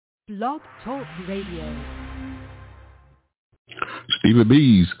Blog Talk Radio. Stevie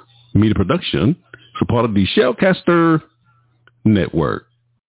B's media production is a part of the Shellcaster Network.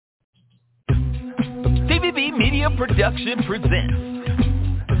 Stevie B Media Production presents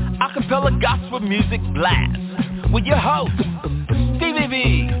Acappella Gospel Music Blast with your host, Stevie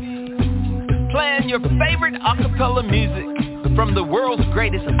B. Playing your favorite acapella music from the world's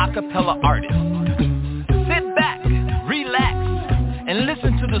greatest acapella artists. Sit back, relax, and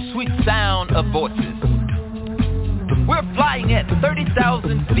listen to the sweet sound of voices. We're flying at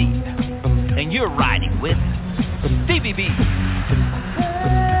 30,000 feet, and you're riding with Stevie B.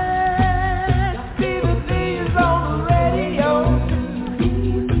 Stevie B is on the radio.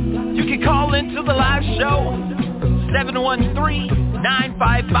 You can call into the live show,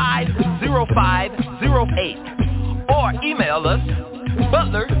 713-955-0508, or email us,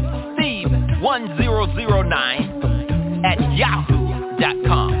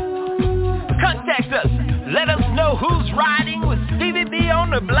 butlersteve1009@yahoo.com. Contact us. Let us know who's riding with Stevie B on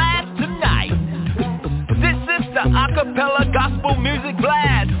the blast tonight. This is the Acappella Gospel Music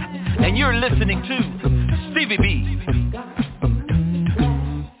Blast, and you're listening to Stevie B.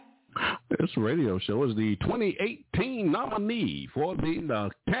 This radio show is the 2018 nominee for the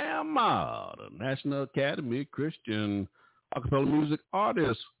NACAMA, the National Academy Christian Acapella Music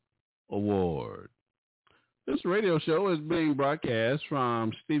Artist Award. This radio show is being broadcast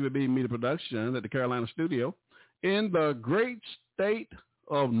from Stevie B Media Production at the Carolina Studio in the great state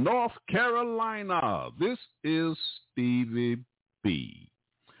of North Carolina. This is Stevie B,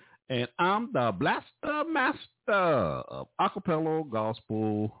 and I'm the blaster master of acapella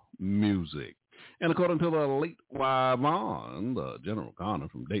gospel music. And according to the late Yvonne, the General Connor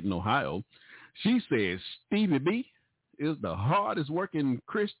from Dayton, Ohio, she says Stevie B is the hardest working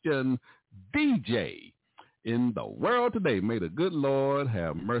Christian DJ in the world today. May the good Lord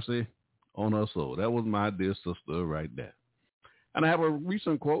have mercy on her soul. That was my dear sister right there. And I have a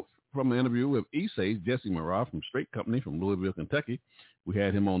recent quote from an interview with Issei's Jesse Murrah from Straight Company from Louisville, Kentucky. We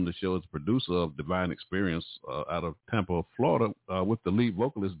had him on the show as producer of Divine Experience out of Tampa, Florida, with the lead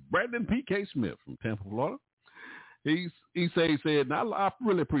vocalist Brandon P.K. Smith from Tampa, Florida. Issei said, now I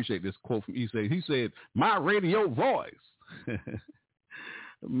really appreciate this quote from Issei. He said, my radio voice,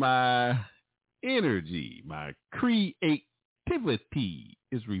 my energy, my creativity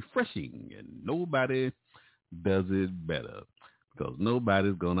is refreshing, and nobody does it better because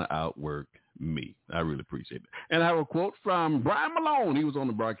nobody's going to outwork me. I really appreciate it. And I have a quote from Brian Malone. He was on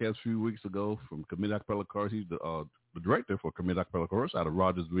the broadcast a few weeks ago from Commit Acapella Chorus. He's the director for Commit Acapella Chorus out of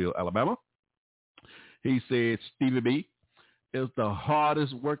Rogersville, Alabama. He said, Stevie B is the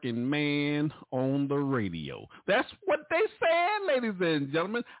hardest working man on the radio. That's what they said, ladies and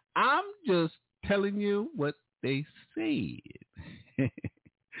gentlemen. I'm just telling you what they said.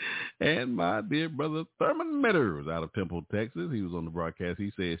 And my dear brother Thurman Meadows out of Temple, Texas, he was on the broadcast.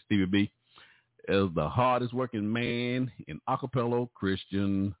 He said Stevie B is the hardest working man in acapella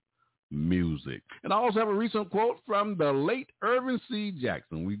Christian music. And I also have a recent quote from the late Irvin C.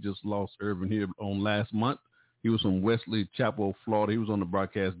 Jackson. We just lost Irvin here on last month. He was from Wesley Chapel, Florida. He was on the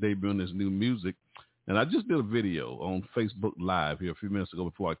broadcast debuting his new music. And I just did a video on Facebook Live here a few minutes ago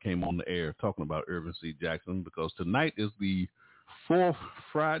before I came on the air talking about Irvin C. Jackson, because tonight is the fourth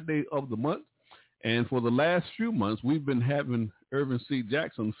Friday of the month. And for the last few months, we've been having Irvin C.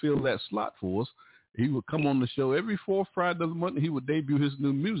 Jackson fill that slot for us. He would come on the show every fourth Friday of the month, and he would debut his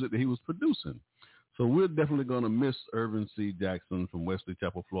new music that he was producing. So we're definitely going to miss Irvin C. Jackson from Wesley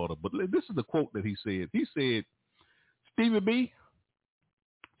Chapel, Florida. But this is the quote that he said. He said, Stevie B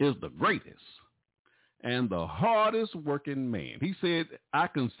is the greatest and the hardest working man. He said, I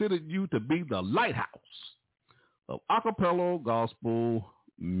considered you to be the lighthouse of acapella gospel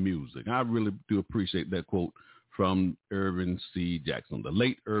music. I really do appreciate that quote from Irvin C. Jackson, the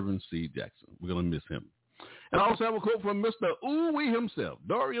late Irvin C. Jackson. We're going to miss him. And I also have a quote from Mr. Ooh-wee himself,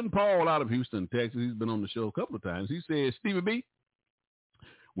 Dorian Paul out of Houston, Texas. He's been on the show a couple of times. He says, Stevie B,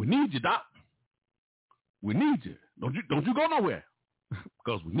 we need you, Doc. We need you. Don't you go nowhere,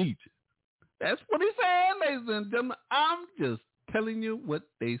 because we need you. That's what he said, ladies and gentlemen. I'm just telling you what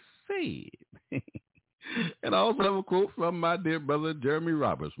they said. And I also have a quote from my dear brother, Jeremy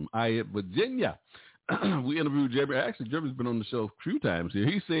Roberts from Ayette, Virginia. We interviewed Jeremy. Actually, Jeremy's been on the show a few times here.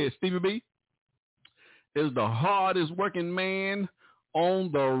 He said, Stevie B is the hardest working man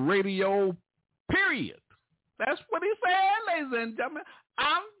on the radio, period. That's what he said, ladies and gentlemen.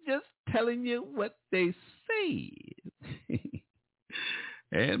 I'm just telling you what they said.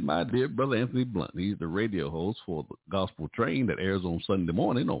 And my dear brother Anthony Blunt. He's the radio host for the Gospel Train that airs on Sunday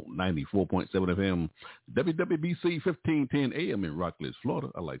morning on 94.7 FM, WWBC 1510 AM in Rockledge, Florida.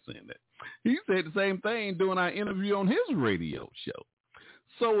 I like saying that. He said the same thing during our interview on his radio show.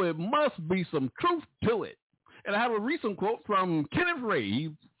 So it must be some truth to it. And I have a recent quote from Kenneth Ray.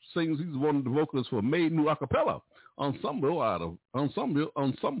 He sings, he's one of the vocalists for Made New Acappella Ensemble out of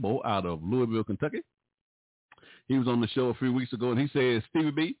Louisville, Kentucky. He was on the show a few weeks ago, and he said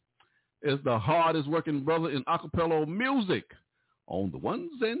Stevie B is the hardest working brother in acapella music on the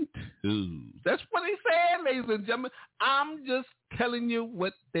ones and twos. That's what he said, ladies and gentlemen. I'm just telling you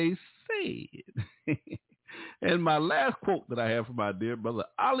what they said. And my last quote that I have from my dear brother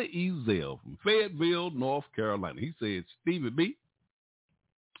Ali Ezel from Fayetteville, North Carolina. He said Stevie B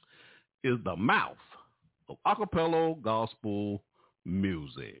is the mouth of acapella gospel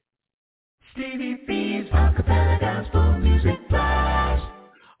music. Stevie B's Acappella Gospel Music Blast.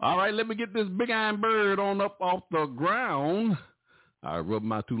 All right, let me get this big iron bird on up off the ground. I rubbed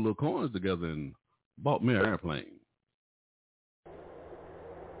my two little coins together and bought me an airplane.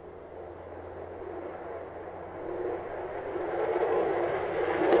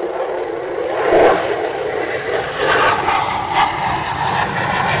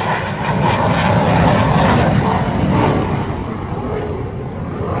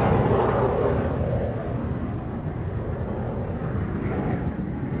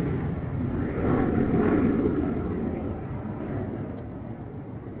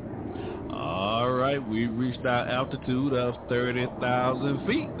 We reached our altitude of 30,000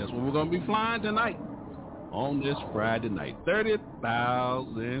 feet. That's what we're going to be flying tonight on this Friday night.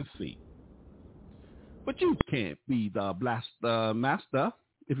 30,000 feet. But you can't be the blaster master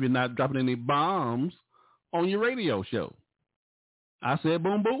if you're not dropping any bombs on your radio show. I said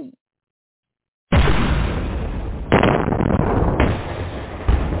boom, boom.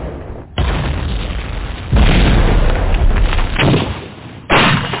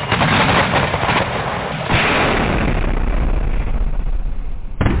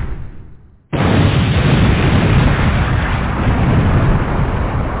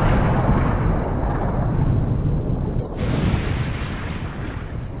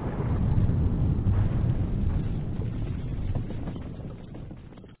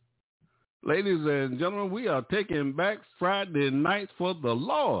 Ladies and gentlemen, we are taking back Friday nights for the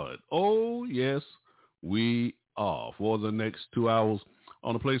Lord. Oh, yes, we are. For the next 2 hours, I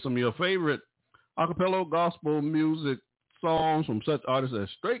want to play some of your favorite acapella gospel music songs from such artists as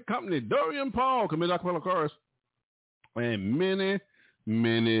Straight Company, Dorian Paul, Committed Acapella Chorus, and many,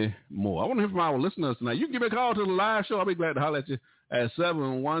 many more. I want to hear from our listeners tonight. You can give me a call to the live show. I'll be glad to holler at you at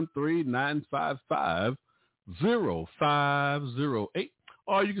 713-955-0508.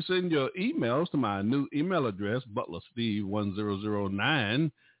 Or you can send your emails to my new email address,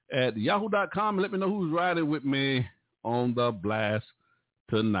 butlersteve1009 at yahoo.com, and let me know who's riding with me on the blast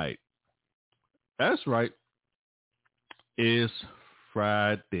tonight. That's right. It's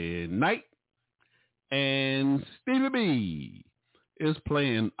Friday night, and Stevie B is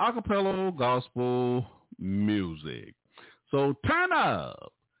playing acapella gospel music. So turn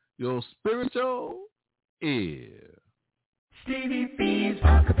up your spiritual ear. Stevie B's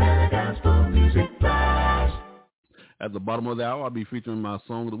Acappella Gospel Music Blast. At the bottom of the hour, I'll be featuring my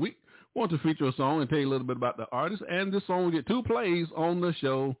song of the week. I want to feature a song and tell you a little bit about the artist, and this song will get 2 plays on the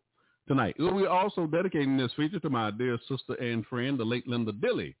show tonight. We're also dedicating this feature to my dear sister and friend, the late Linda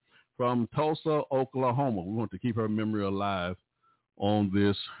Dilley from Tulsa, Oklahoma. We want to keep her memory alive on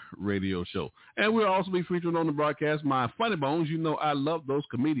this radio show. And we'll also be featuring on the broadcast my funny bones. You know I love those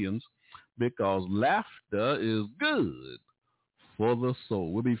comedians because laughter is good for the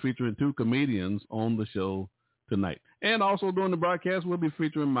soul. We'll be featuring 2 comedians on the show tonight. And also during the broadcast, we'll be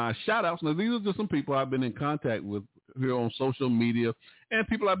featuring my shout-outs. Now, these are just some people I've been in contact with here on social media and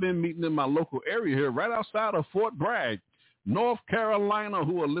people I've been meeting in my local area here right outside of Fort Bragg, North Carolina,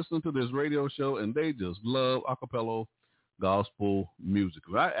 who are listening to this radio show, and they just love acapella gospel music.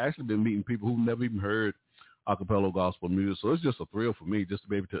 I've actually been meeting people who've never even heard acapella gospel music, so it's just a thrill for me just to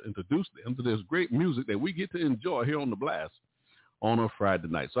be able to introduce them to this great music that we get to enjoy here on The Blast on a Friday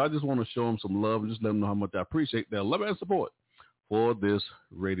night. So I just want to show them some love and just let them know how much I appreciate their love and support for this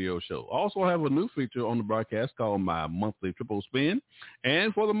radio show. Also, I have a new feature on the broadcast called my monthly triple spin.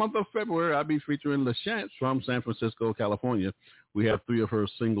 And for the month of February, I'll be featuring Shance from San Francisco, California. We have 3 of her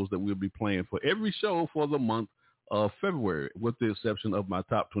singles that we'll be playing for every show for the month of February, with the exception of my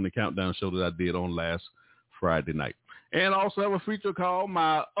top 20 countdown show that I did on last Friday night. And also have a feature called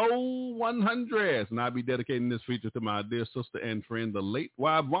my 0100s, and I'll be dedicating this feature to my dear sister and friend, the late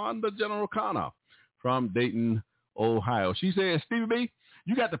Wanda General Connor from Dayton, Ohio. She said, Stevie B,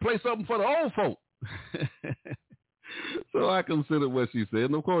 you got to play something for the old folk. So I considered what she said,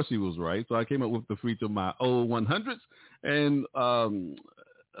 and of course she was right. So I came up with the feature of my old 100s, and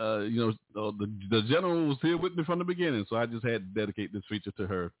the general was here with me from the beginning, so I just had to dedicate this feature to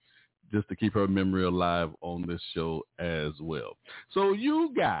her, just to keep her memory alive on this show as well. So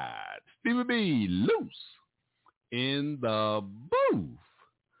you got Stevie B loose in the booth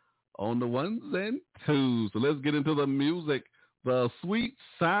on the ones and twos. So let's get into the music, the sweet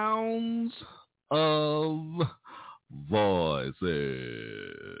sounds of voices.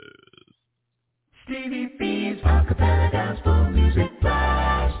 Stevie B's Acappella Gospel Music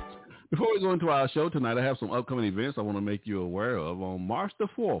Blast. Before we go into our show tonight, I have some upcoming events I want to make you aware of. On March the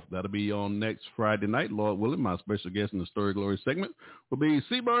 4th, that'll be on next Friday night, Lord willing, my special guest in the Story Glory segment will be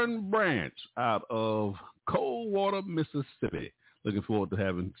Seaburn Branch out of Coldwater, Mississippi. Looking forward to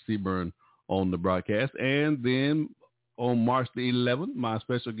having Seaburn on the broadcast. And then on March the 11th, my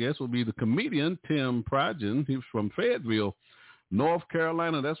special guest will be the comedian Tim Pridgen. He's from Fayetteville, North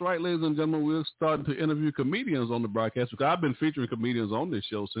Carolina. That's right, ladies and gentlemen. We're starting to interview comedians on the broadcast because I've been featuring comedians on this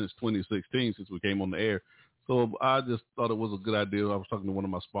show since 2016, since we came on the air. So I just thought it was a good idea. I was talking to one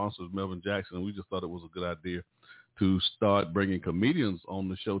of my sponsors, Melvin Jackson, and we just thought it was a good idea to start bringing comedians on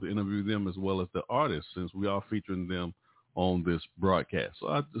the show to interview them as well as the artists, since we are featuring them on this broadcast.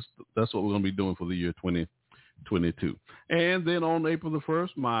 So that's what we're going to be doing for the year 2022. And then on April the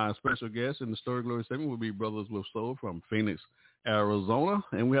 1st, my special guest in the Story Glory segment will be Brothers with Soul from Phoenix, Arizona.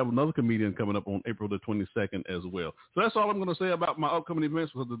 And we have another comedian coming up on April the 22nd as well. So that's all I'm going to say about my upcoming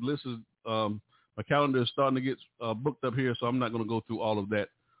events, because the list is, my calendar is starting to get booked up here, so I'm not going to go through all of that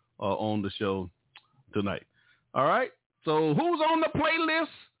on the show tonight. All right. So who's on the playlist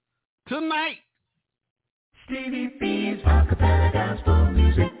tonight? Stevie B's Acappella Gospel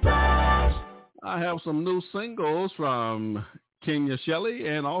Music Blast. I have some new singles from Kenya Shelley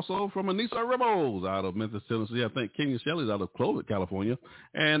and also from Anissa Rebels out of Memphis, Tennessee. I think Kenya Shelley's out of Clovis, California.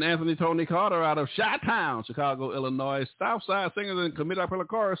 And Anthony Tony Carter out of Chi-Town, Chicago, Illinois. Southside Singers and Committee Acappella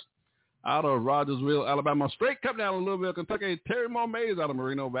Chorus out of Rogersville, Alabama. Straight Cup down in Louisville, Kentucky. Terry Moore Mays out of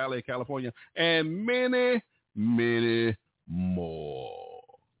Moreno Valley, California. And many, many more.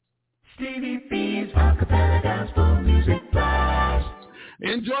 Stevie B's Acappella Gospel Music Blast.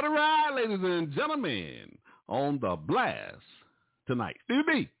 Enjoy the ride, ladies and gentlemen, on the blast tonight. Stevie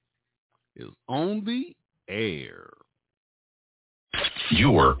B is on the air.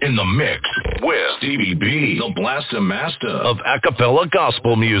 You're in the mix with Stevie B, the blaster master of Acappella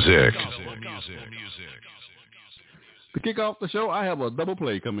Gospel Music. To kick off the show, I have a double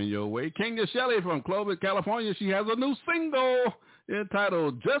play coming your way. Kenya Shelley from Clovis, California. She has a new single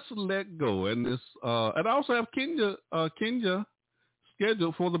entitled "Just Let Go," and this, and I also have Kenya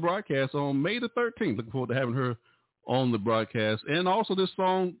scheduled for the broadcast on May the 13th. Looking forward to having her on the broadcast. And also this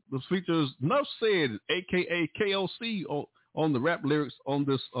song, this features Nuff Said, a.k.a. KOC, on the rap lyrics on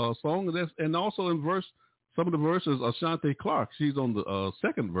this song. And also in some of the verses are Shante Clark. She's on the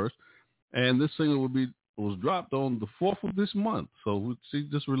second verse. And this single was dropped on the 4th of this month. So she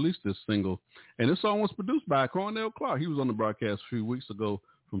just released this single. And this song was produced by Cornell Clark. He was on the broadcast a few weeks ago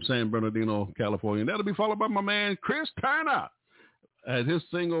from San Bernardino, California. And that'll be followed by my man, Chris Turner, at his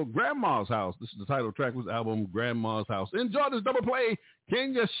single, Grandma's House. This is the title track of his album, Grandma's House. Enjoy this double play,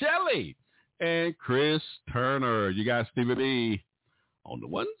 Kenya Shelley and Chris Turner. You got Stevie B on the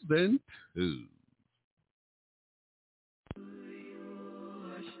ones and twos.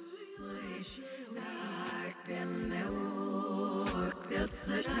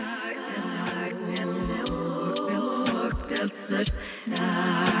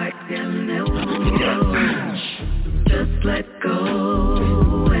 Just let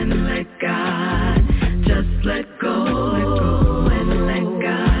go and let God. Just let go and let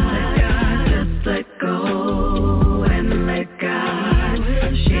God. Just let go and let God.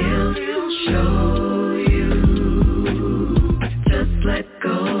 She'll show you. Just let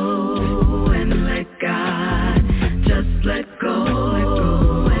go and let God. Just let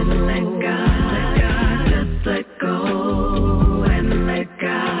go and let God. Just let go and let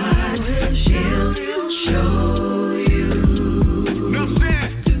God. She'll show you.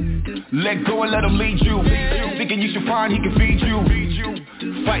 Let go and let him lead you. Thinking you should find he can feed you.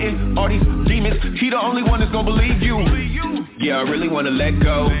 Fighting all these demons, he the only one that's gonna believe you. Yeah, I really wanna let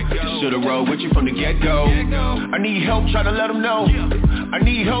go. Should've rolled with you from the get-go. I need help trying to let him know. I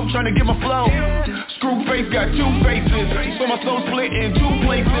need help trying to get my flow. Screwface got two faces, so my soul split in two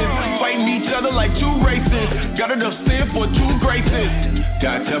places. Fighting each other like two races. Got enough sin for two graces.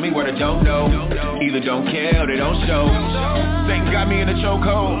 God tell me what I don't know. Either don't care or they don't show. Satan got me in a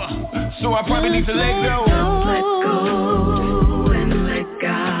chokehold, so I probably need to let go. Just let go and let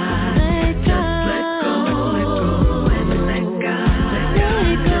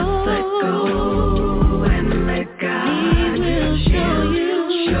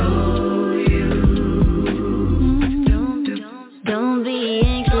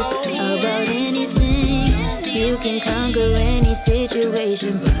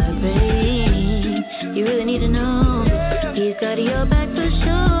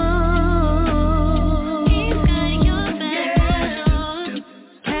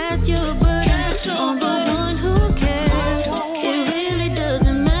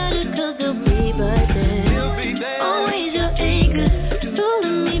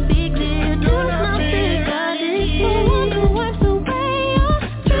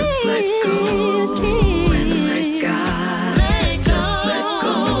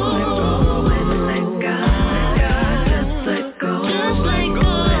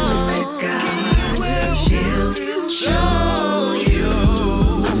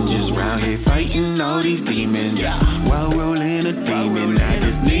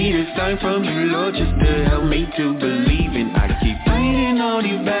From you, Lord, just to help me to believe in. I keep fighting all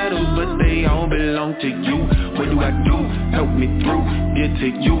these battles, but they all belong to you. What do I do? Help me through. Get to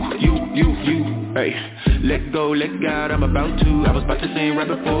you. Hey, let go, let God, I'm about to. I was about to sing right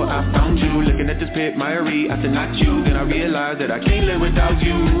before I found you. Looking at this pit, Myrie, I said not you. Then I realized that I can't live without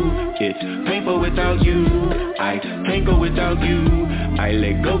you. It's painful without you. I can't go without you. I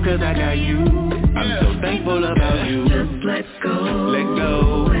let go cause I got you. I'm so thankful about you. Just let go. Let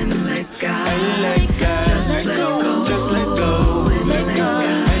go. And let God. And let God. Just let go. Just let go. And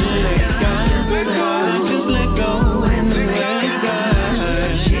let God. And let God. Just let go. And let God.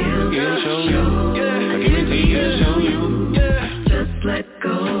 He'll show you. I guarantee he'll show you. Just let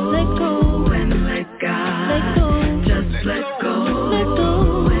go. Let go. And let God. Let go. Just let go. Let go.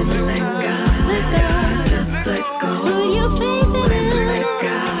 And let God. Let God. Just let go. Put your faith in Him. Let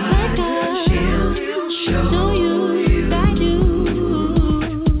God. Let God. Show you. Guide you.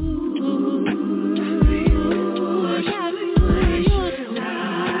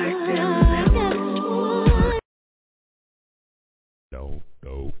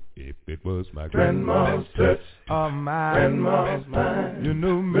 If it was my grandma's touch or my grandma's mind, you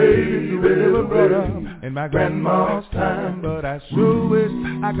know maybe you would have brought up in my grandma's time. But I sure wish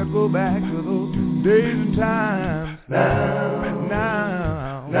I could go back to those days and times.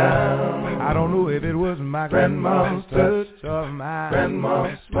 Now, I don't know if it was my grandma's touch or my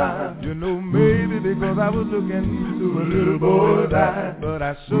grandma's smile. You know maybe because I was looking through a little boy's eyes. But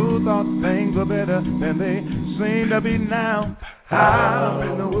I sure thought things were better than they seem to be now. How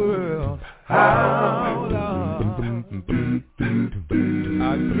in the world? How, Lord?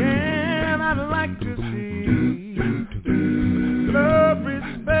 Again, I'd like to see love,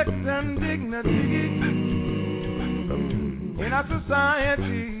 respect, and dignity in our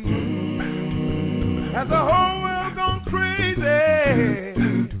society. Has the whole world gone crazy?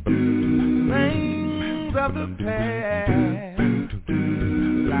 Things of the past,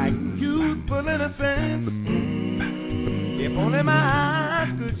 like youthful innocence. If only my eyes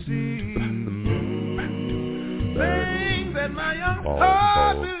could see things that my young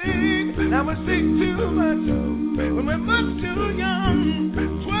heart believes. Now we see too much when we're much too young.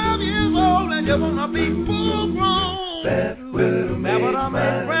 12 years old and you wanna be full grown. That will make my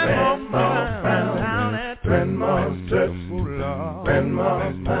grandma down at grandma's touch.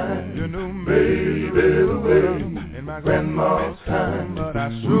 Grandma's mind, you know maybe the way in my grandma's time. But I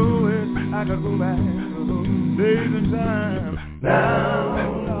sure wish I could go back to those days and times. Now,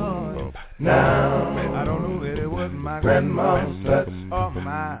 I don't know if it was my grandma's touch or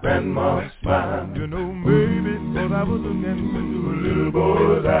my grandma's smile. You know maybe because I was looking into a little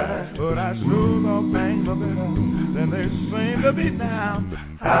boy's eyes. But I sure thought things were better than they seem to be now.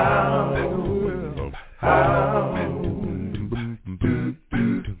 How in the world? How?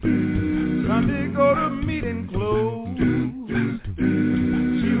 Sunday go to meeting clothes.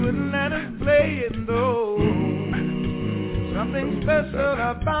 She wouldn't let us play it though. Something special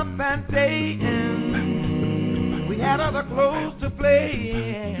about that day, and we had other clothes to play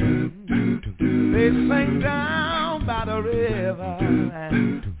in. They sang down by the river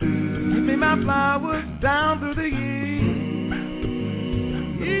and give me my flowers down through the year.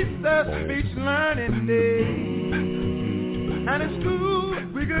 Easter speech learning day, and in school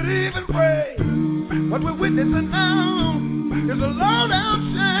we could even pray. What we're witnessing now is a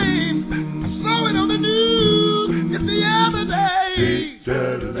low-down shame. I saw it on the news just the other day.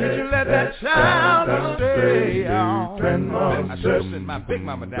 Did you let that child stay on? I should have sent my big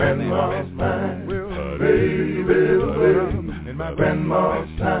mama down there. Well, baby, in my grandma's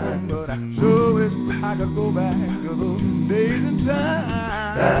time. But I sure wish I could go back to those days and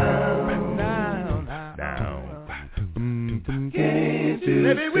times. Down.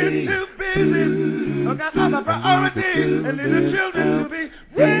 Maybe we're too busy, or got other priorities, and need the children to be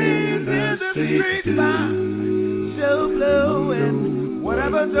raised in the streets by show blow and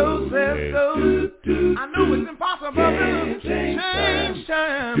whatever Joe says so. I know it's impossible to change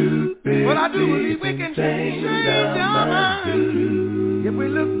time, but I do believe we can change our minds.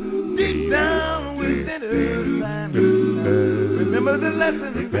 Remember the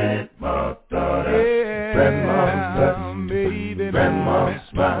lesson Grandma taught us. Yeah, Grandma touched, baby, Grandma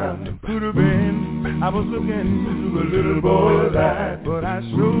smiled. Could have been I was looking into a little boy's eyes, but I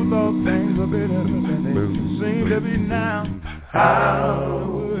sure thought things were better than they seem to be now. How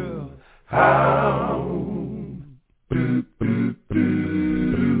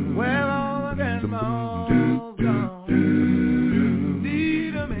well, all the grandma's gone.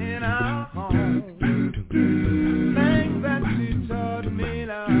 Need 'em in our home. Things that she taught me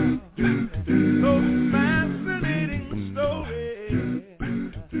now. So fascinating story.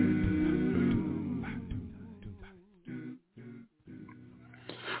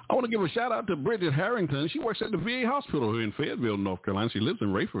 I want to give a shout out to Bridget Harrington. She works at the VA hospital here in Fayetteville, North Carolina. She lives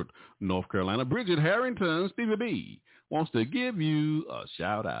in Rayford, North Carolina. Bridget Harrington, Stevie B, wants to give you a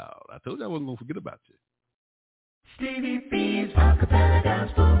shout out. I told you I wasn't going to forget about you. Stevie B's Acappella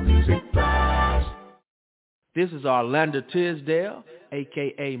Gospel Music Blast. This is Orlando Tisdale,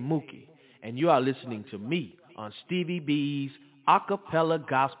 a.k.a. Mookie, and you are listening to me on Stevie B's Acappella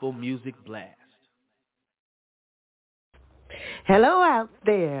Gospel Music Blast. Hello out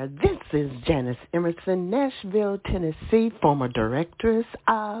there. This is Janice Emerson, Nashville, Tennessee, former directress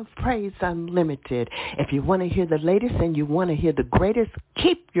of Praise Unlimited. If you want to hear the latest and you want to hear the greatest,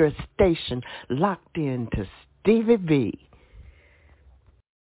 keep your station locked in to Stevie B.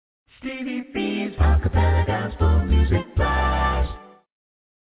 Stevie B's Acappella Gospel Music Blast.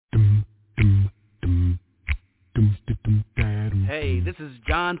 Hey, this is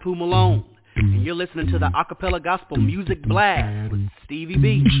John Poo Malone, and you're listening to the Acappella Gospel Music Blast with Stevie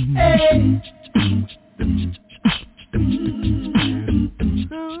B. Hey.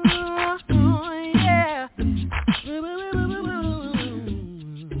 Oh, yeah.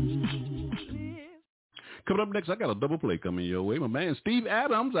 Coming up next, I got a double play coming your way. My man Steve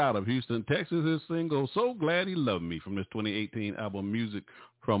Adams out of Houston, Texas, his single So Glad He Loved Me from his 2018 album Music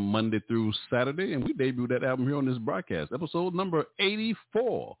from Monday through Saturday. And we debuted that album here on this broadcast, episode number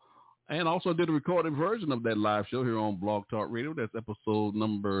 84. And also did a recorded version of that live show here on Blog Talk Radio. That's episode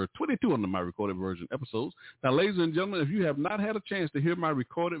number 22 under my recorded version episodes. Now, ladies and gentlemen, if you have not had a chance to hear my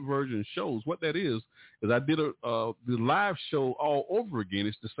recorded version shows, what that is I did the live show all over again.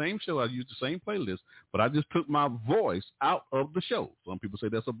 It's the same show. I used the same playlist, but I just took my voice out of the show. Some people say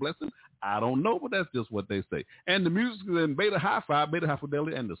that's a blessing. I don't know, but that's just what they say. And the music is in beta hi-fi, beta high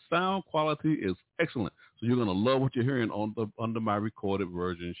fidelity, and the sound quality is excellent. So you're going to love what you're hearing under my recorded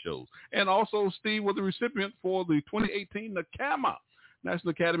version shows. And also, Steve was the recipient for the 2018 NACAMA, National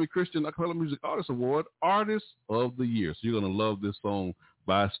Academy Christian Acappella Music Artist Award, Artist of the Year. So you're going to love this song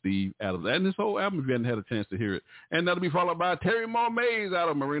by Steve Adams. And this whole album, if you hadn't had a chance to hear it. And that'll be followed by Terry Moore Mays out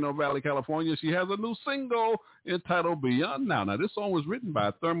of Moreno Valley, California. She has a new single entitled Beyond Now. Now, this song was written by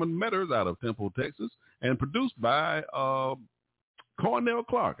Thurman Metters out of Temple, Texas, and produced by Cornell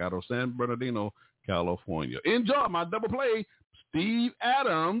Clark out of San Bernardino, California. Enjoy my double play, Steve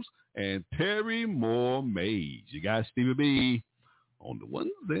Adams and Terry Moore Mays. You got Stevie B on the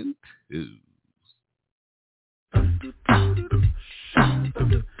ones and twos.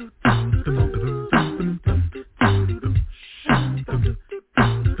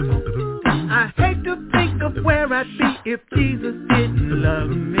 I hate to think of where I'd be if Jesus didn't love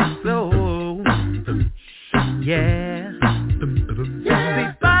me so. Yeah. See,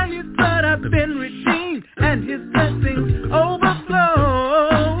 by his blood I've been redeemed and his blessings overflow.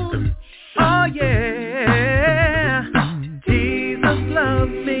 Oh yeah. Jesus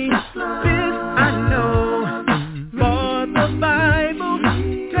loves me. This I know. For the Bible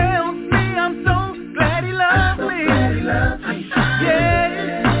tells me I'm so glad he loves me. Yeah.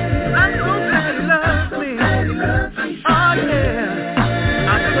 I'm so glad he loves me. Oh yeah.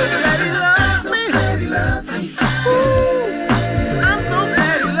 I'm so glad he loves me. Ooh.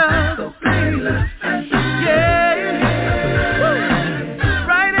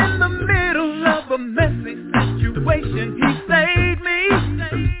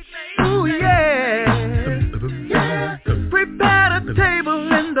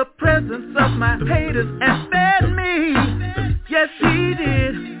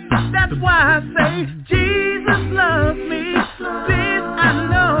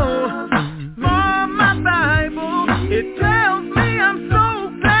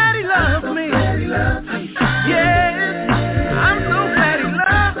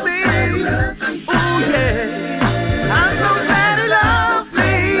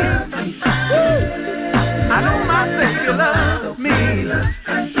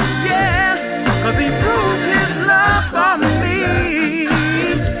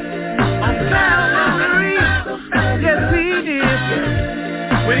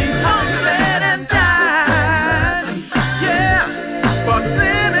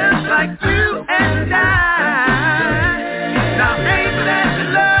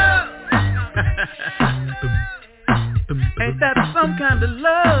 to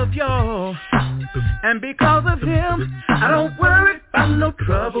love, y'all. And because of him, I don't worry about no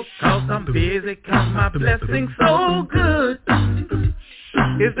trouble, 'cause I'm busy, 'cause my blessing's so good.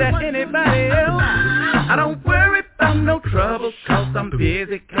 Is there anybody else? I don't worry about no trouble, 'cause I'm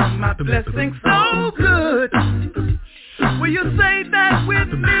busy, 'cause my blessing's so good. Will you say that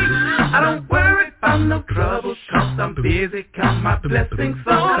with me? I don't worry about no trouble, 'cause I'm busy, 'cause my blessing's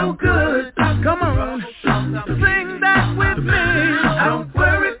so good. Come on, sing that with me. I don't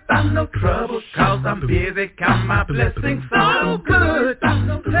worry about no trouble, 'cause I'm busy, 'cause my blessing's so good.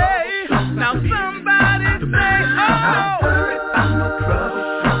 Hey, now somebody say, oh, I don't worry about no trouble,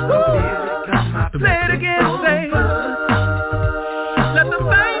 'cause I'm busy, 'cause my blessing's so good. Say it again, say, let the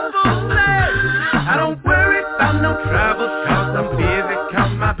faithful say, I don't worry about no trouble, 'cause I'm busy,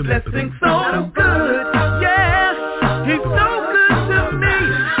 'cause my blessing's so good. Yeah, he's so good to me.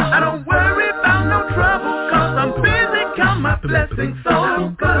 I don't worry about no trouble, 'cause I'm busy, 'cause my blessing's so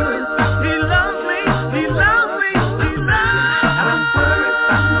good. He loves me, he loves me, he loves me. I don't worry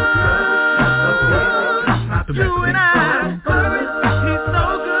about no trouble, 'cause I'm busy, 'cause my blessing's so good. You and I, he's so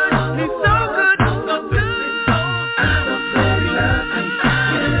good, he's so good, so good. I'm so glad he loves me.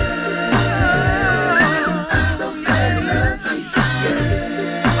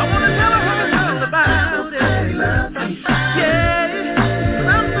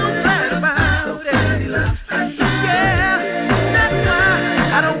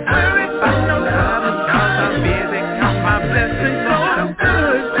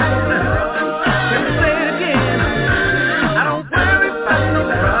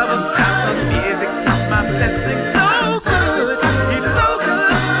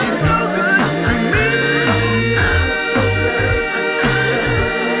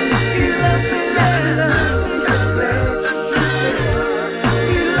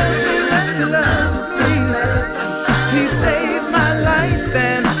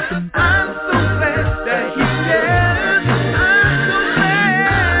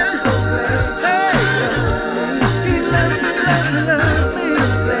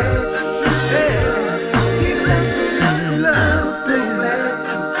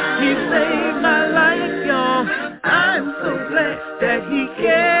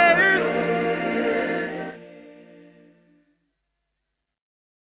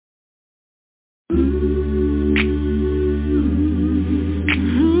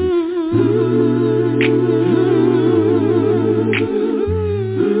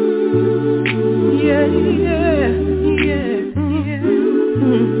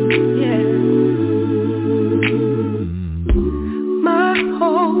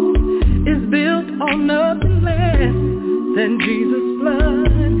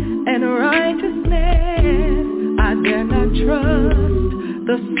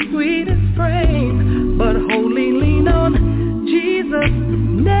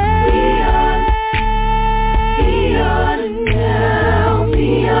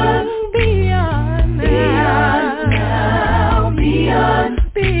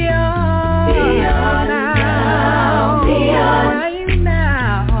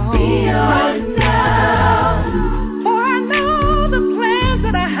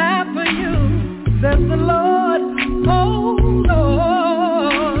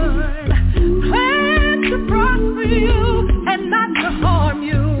 You and not to harm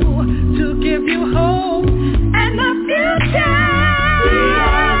you.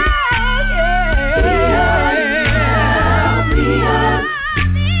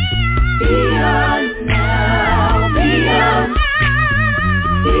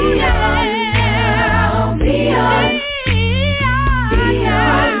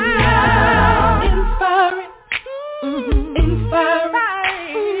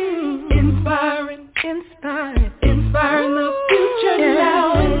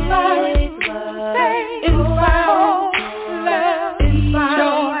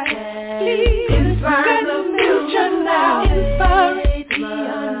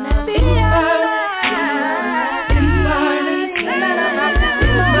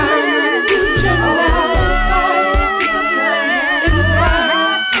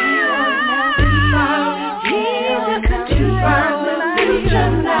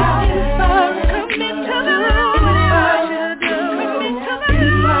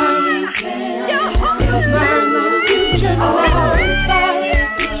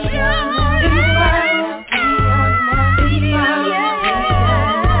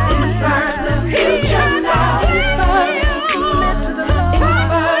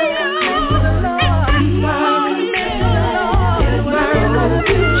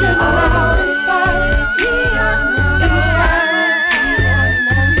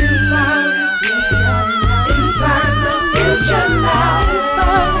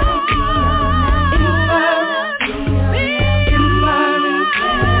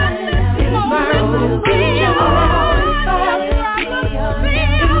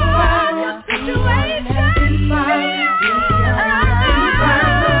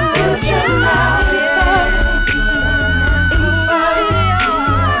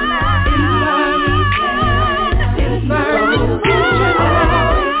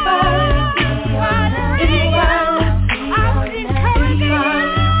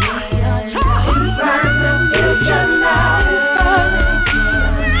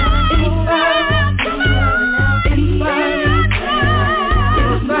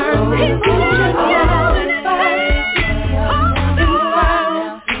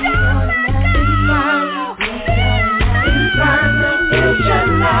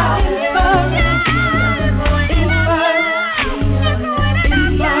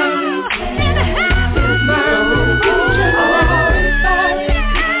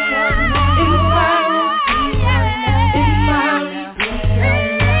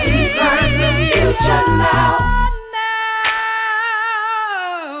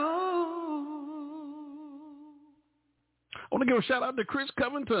 give a shout out to Chris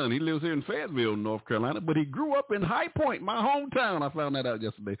Covington. He lives here in Fayetteville, North Carolina, but he grew up in High Point, my hometown. I found that out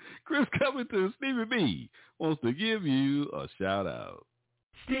yesterday. Chris Covington, Stevie B, wants to give you a shout out.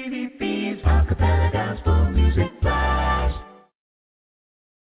 Stevie B's Acappella Gospel Music Blast.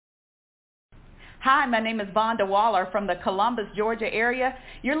 Hi, my name is Vonda Waller from the Columbus, Georgia area.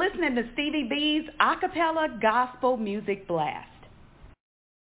 You're listening to Stevie B's Acappella Gospel Music Blast.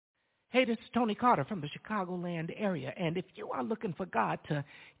 Hey, this is Tony Carter from the Chicagoland area, and if you are looking for God to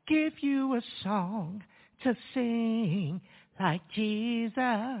give you a song to sing like Jesus,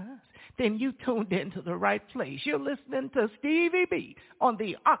 then you tuned into the right place. You're listening to Stevie B on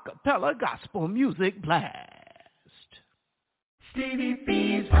the Acappella Gospel Music Blast. Stevie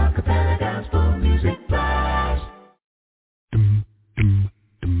B's Acappella Gospel Music Blast.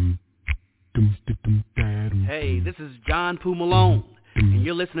 Hey, this is John Poo Malone, and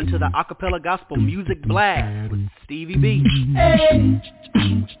you're listening to the Acappella Gospel Music Blast with Stevie B. Hey.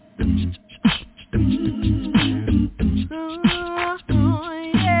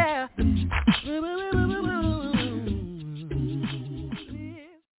 Oh, yeah.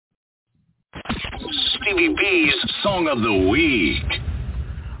 Stevie B's Song of the Week.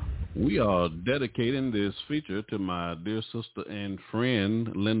 We are dedicating this feature to my dear sister and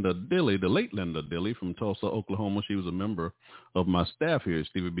friend, Linda Dilly, the late Linda Dilly from Tulsa, Oklahoma. She was a member of my staff here at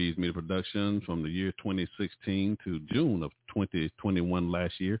Stevie B's Media Productions from the year 2016 to June of 2021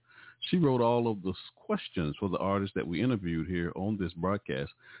 last year. She wrote all of the questions for the artists that we interviewed here on this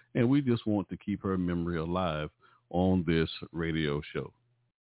broadcast, and we just want to keep her memory alive on this radio show.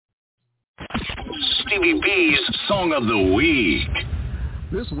 Stevie B's Song of the Week.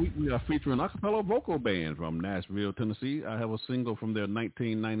 This week we are featuring Acappella Vocal Band from Nashville, Tennessee. I have a single from their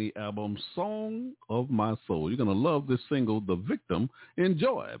 1990 album, Song of My Soul. You're going to love this single, The Victim.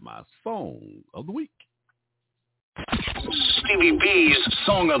 Enjoy my Song of the Week. Stevie B's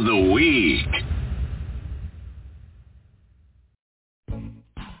Song of the Week.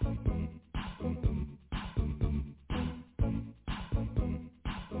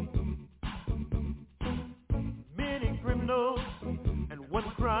 Many criminals and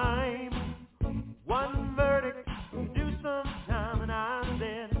one crime, one verdict, do some time, and I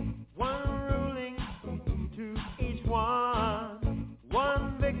said one ruling to each one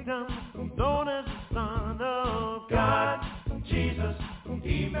victim known as the Son of God. Jesus,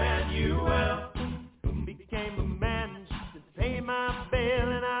 Emmanuel, became a man to pay my bail,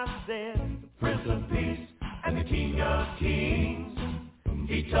 and I said, the Prince of Peace and the King of Kings.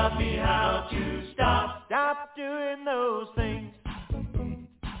 He taught me how to stop doing those things.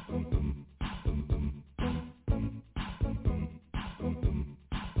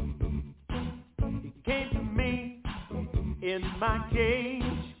 He came to me in my cage.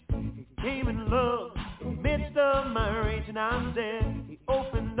 He came and loved in the midst of my rage, and I said, he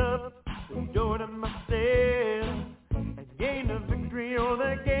opened up the door to my cell and gained a victory over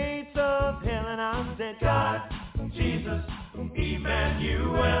the gates of hell. And I said, God, Jesus,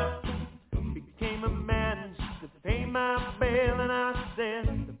 Emmanuel, became a man to pay my bail, and I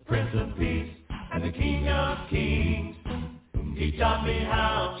said, the Prince of Peace and the King of Kings. He taught me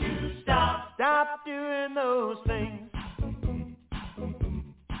how to stop doing those things.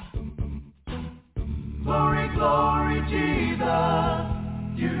 Glory, glory, Jesus,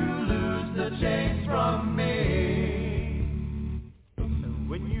 you lose the chains from me. And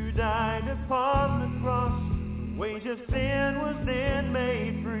when you died upon the cross, the wage of sin was then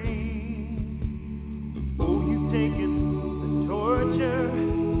made free. Oh, you've taken the torture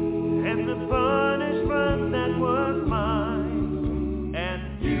and the punishment that was mine, and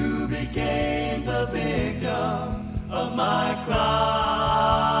you became the victim of my crime.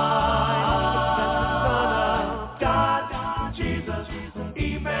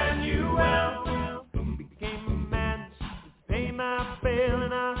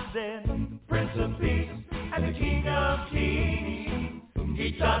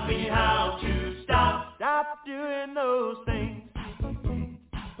 He taught me how to stop doing those things.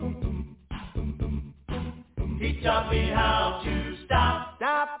 He taught me how to stop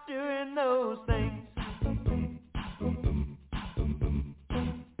doing those things.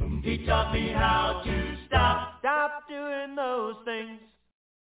 He taught me how to stop doing those things.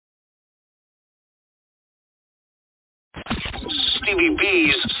 Stevie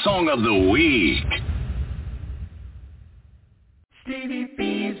B's Song of the Week. Stevie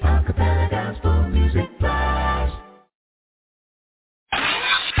B's Acappella Gospel Music Blast.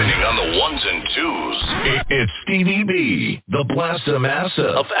 Spinning on the ones and twos, it's Stevie B, the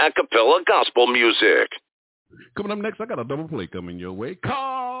Blastamassa of Acappella Gospel Music. Coming up next, I got a double play coming your way.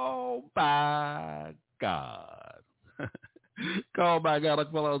 Called by God. Called by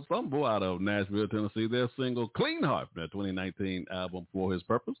Acappella Ensemble out of Nashville, Tennessee. Their single Clean Heart from their 2019 album For His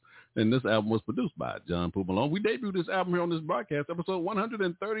Purpose. And this album was produced by John Poo Malone. We debuted this album here on this broadcast, episode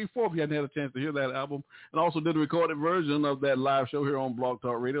 134, if you hadn't had a chance to hear that album. And also did a recorded version of that live show here on Blog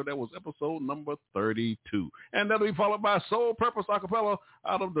Talk Radio. That was episode number 32. And that'll be followed by Soul Purpose Acappella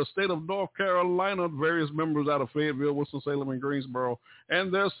out of the state of North Carolina. Various members out of Fayetteville, Winston-Salem, and Greensboro.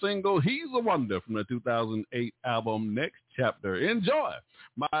 And their single He's a Wonder from the 2008 album Next Chapter. Enjoy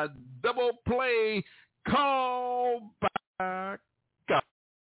my double play Call Back God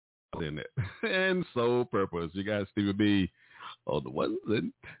in it. And Soul Purpose. You got Stevie B on the ones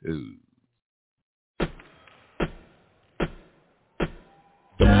and twos.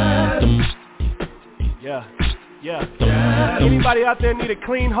 Yeah. Anybody out there need a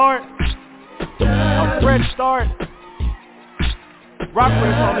clean heart? A fresh start? Rock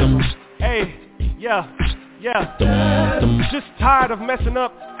with us on this one. Hey, yeah. Just tired of messing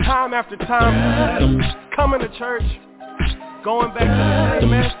up time after time. Coming to church, going back to the same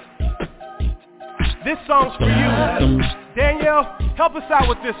mess. This song's for you. Danielle, help us out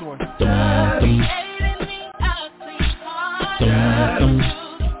with this one.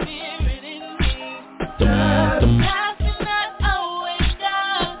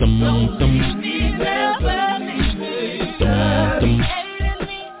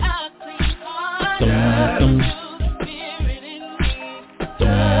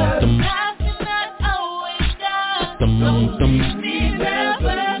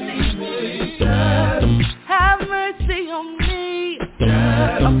 Have mercy on me,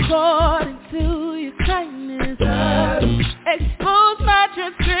 according to your kindness. Expose my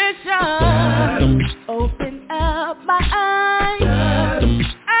transgression, open up my eyes.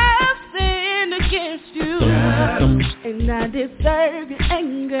 I've sinned against you, and I deserve your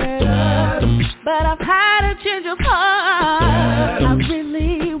anger. But I've had a change of heart. I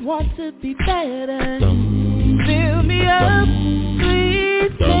really want to be better. Fill me up,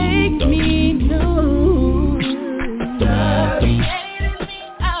 please make me new.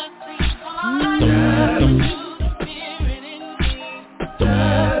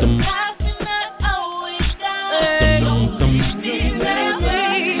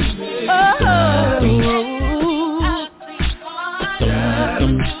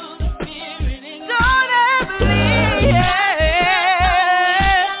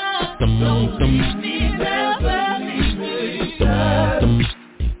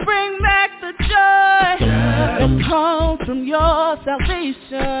 From your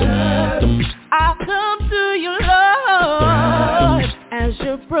salvation, I come to you, Lord, as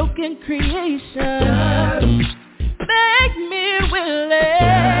your broken creation. Make me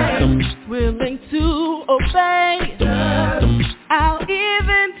willing to obey. I'll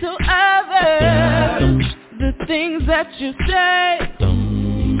even tell others the things that you say.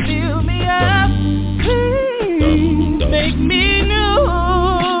 Fill me up, please make me new.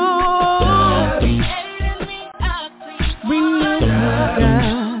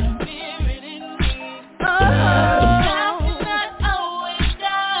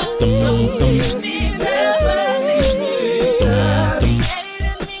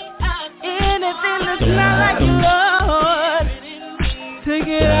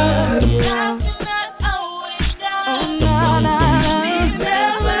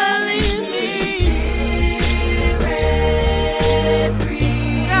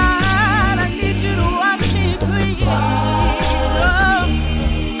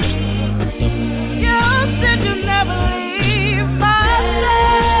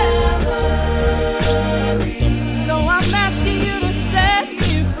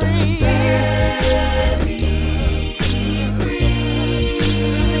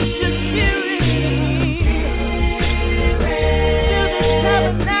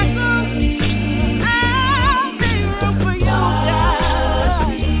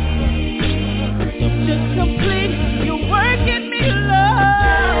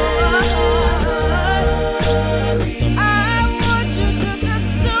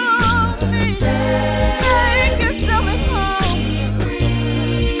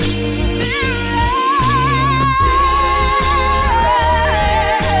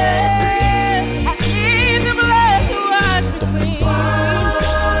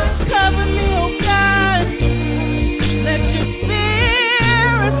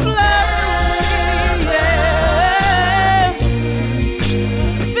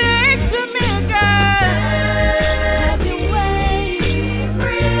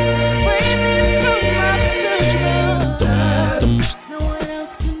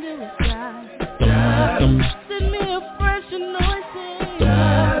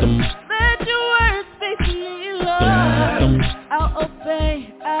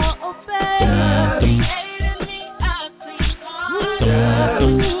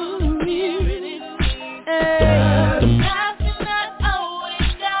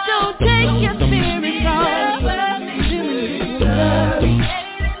 Don't take your spirit from me.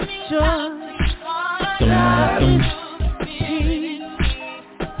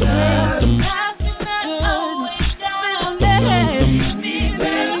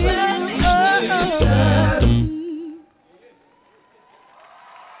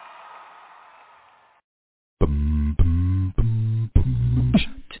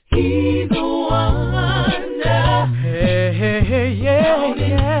 He's a wonder. Hey, hey, hey, yeah,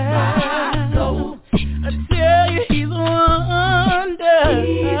 yeah. Soul. I tell you, he's a wonder.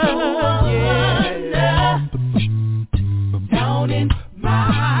 He's a wonder. Down in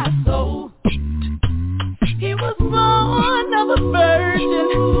my soul. He was born of a virgin.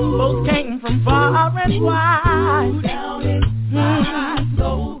 Both came from far and wide. Down in my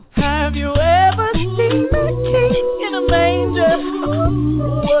soul. Have you ever seen a king in a manger?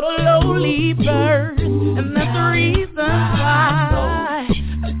 What a lowly bird, and that's the reason why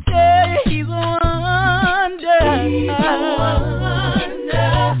I tell you he's a wonder.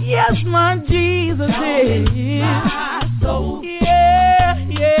 Yes, my Jesus is. Yeah,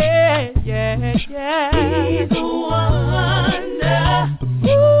 yeah, yeah, yeah. He's a wonder.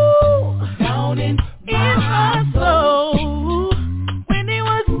 Ooh, down in my soul. When he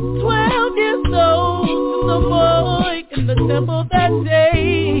was 12 years old, the boy in the temple that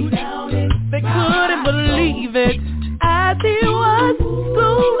day, they couldn't believe it. As he was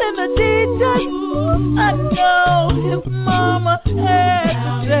schooling the teachers, I know his mama had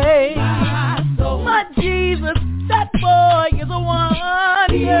to say, my Jesus, that boy is a wonder.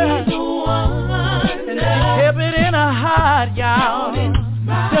 And she kept it in her heart, y'all.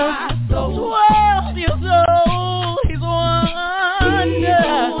 Just 12 years old, he's a wonder.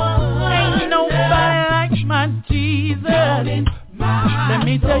 Ain't nobody like my Jesus. Let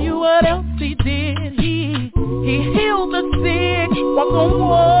me tell you what else he did. He healed the sick, walked on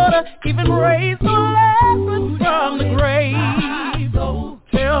water, even raised the Lazarus from the grave.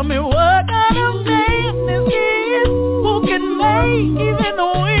 Tell me what kind of man this is, who can make even the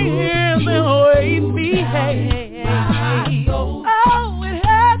winds and waves behave. Oh, it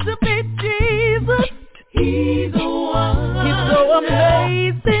had to be Jesus. He's the one. He's so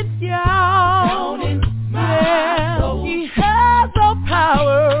amazing, y'all. Yeah, he has all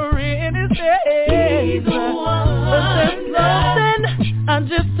power in his hands. But there's something I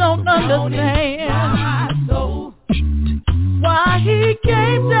just don't understand. Why he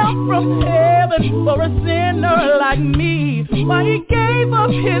came down from heaven for a sinner like me. Why he gave up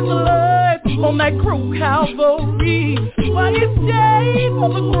his life on that cruel Calvary. Why he stayed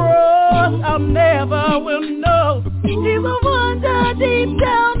on the cross, I'll never will know. He's a wonder deep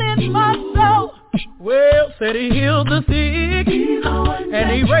down in my soul. Well, said he healed the sick,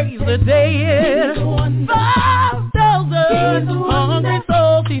 and he raised the dead. 5,000 hungry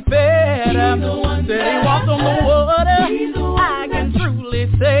souls he fed. Said he walked on the water, I can truly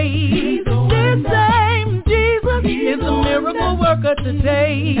say, this same Jesus is a miracle worker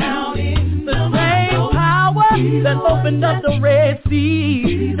today. The same power that opened up the Red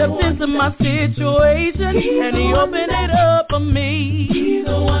Sea stepped into my situation, and he opened it up for me.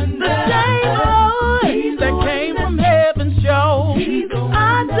 The same Lord that came from heaven's shore.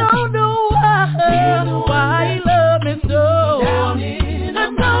 I don't know why he loved me so. I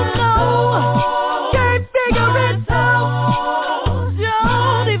don't know, can't figure it out.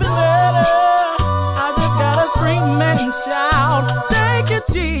 Don't even matter. I just gotta scream and shout, thank you,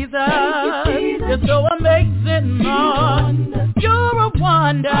 Jesus. You're so amazing, Lord. You're a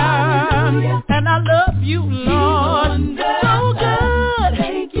wonder, and I love you, Lord. So good,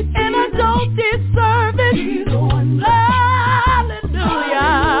 and I don't deserve it.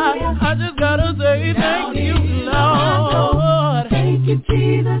 Hallelujah. I just gotta say thank you, Lord. Thank you,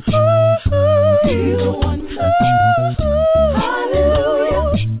 Jesus. He's a wonder. Hallelujah.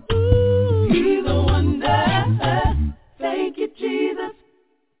 He's a wonder. Thank you, Jesus.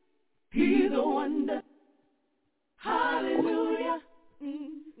 He's a wonder. Hallelujah.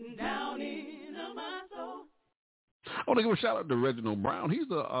 Down in my soul. I want to give a shout out to Reginald Brown. He's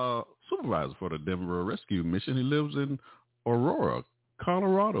the supervisor for the Denver Rescue Mission. He lives in Aurora,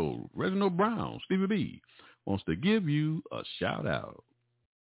 Colorado. Reginald Brown, Stevie B, wants to give you a shout out.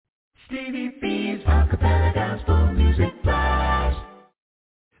 Stevie B's Acappella Gospel Music Blast.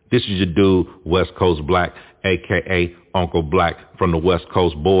 This is your dude, West Coast Black, a.k.a. Uncle Black from the West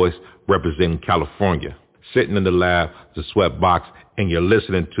Coast Boys, representing California. Sitting in the lab, the sweatbox, and you're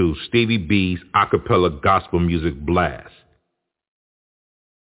listening to Stevie B's Acappella Gospel Music Blast.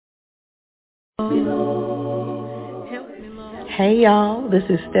 Help me, Lord. Hey y'all, this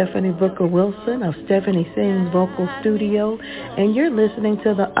is Stephanie Booker Wilson of Stephanie Sings Vocal Studio, and you're listening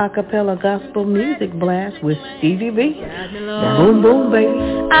to the Acappella Gospel Music Blast with Stevie B. Boom, boom, baby.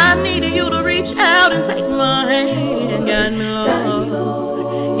 I needed you to reach out and take my hand. Guide me,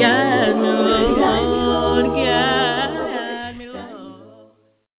 Lord. Guide me, Lord. Guide me, Lord.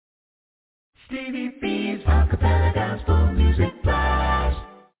 Stevie B's Acappella Gospel Music Blast.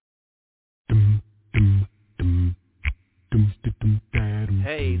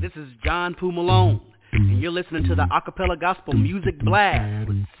 Hey, this is John Poo Malone, and you're listening to the Acappella Gospel Music Blast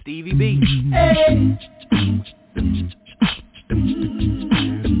with Stevie B. Hey.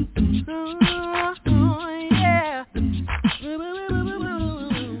 Yeah.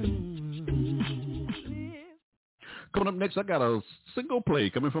 Coming up next, I got a single play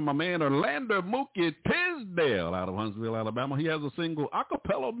coming from my man Orlando Mookie Tisdale out of Huntsville, Alabama. He has a single,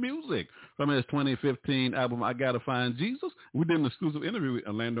 Acappella Music, from his 2015 album, I Gotta Find Jesus. We did an exclusive interview with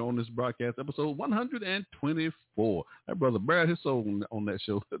Orlando on this broadcast, episode 124. That brother Brad, his soul on that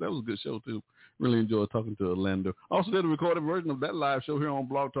show. That was a good show, too. Really enjoyed talking to Orlando. Also did a recorded version of that live show here on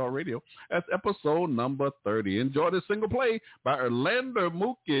Blog Talk Radio. That's episode number 30. Enjoy this single play by Orlando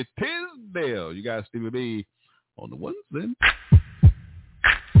Mookie Tisdale. You guys, Stevie B on the ones then.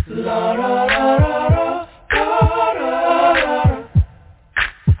 La, la, la, la, la, la, la, la.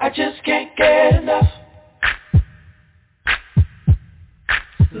 I just can't get enough.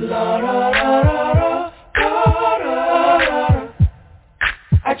 La, la, la, la, la, la, la, la.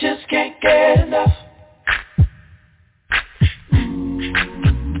 I just can't get enough.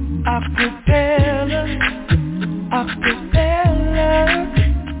 Acappella, acappella,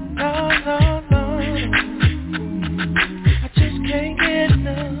 no, no, no. I just can't get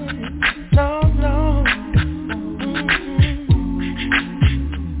enough, no, no.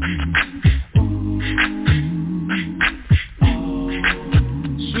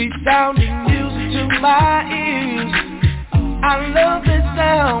 Sweet sounding music to my ears. I love this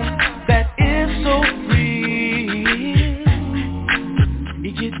sound that is so free.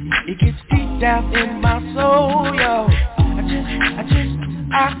 It gets deep down in my soul, yo. I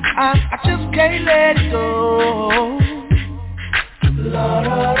just can't let it go. La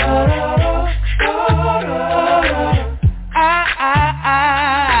la la la la la la.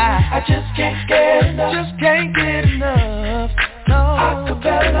 I just can't get enough. Just can't get enough. No.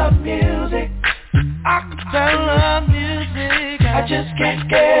 Acappella music. Acappella music. I just can't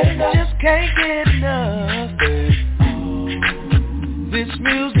get enough. Just can't get enough. This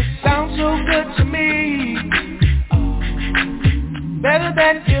music sounds so good to me. Better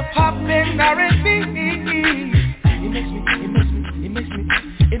than hip hop and R&B.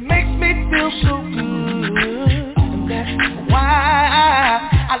 It makes me feel so good. And that's why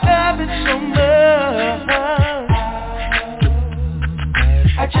I love it so much.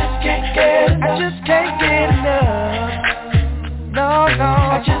 I just can't get enough. No,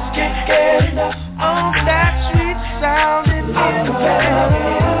 I just can't get enough. Oh, that sweet sounding music.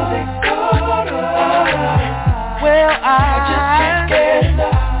 Well, I just can't get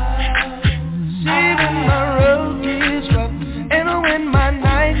enough. See when my road gets rough, and when my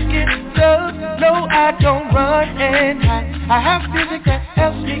nights get tough. No, I don't run and hide. I have music that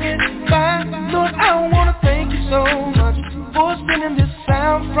helps me get by. Lord, I wanna thank you so much for sending this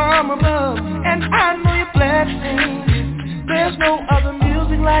sound from above. And I know you're blessing. There's no other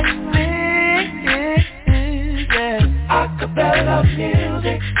music like this. Yeah. Acappella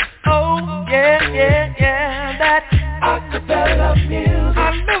music. Oh, yeah, that acappella music. I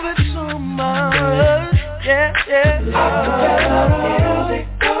love it so much. Yeah. Acappella music.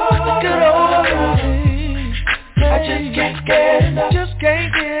 The good old music. I just can't get enough. Just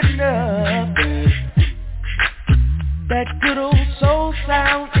can't get enough. That good old soul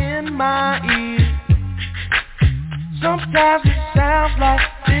sound in my ear. Sometimes it sounds like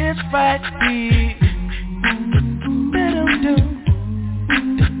this right here.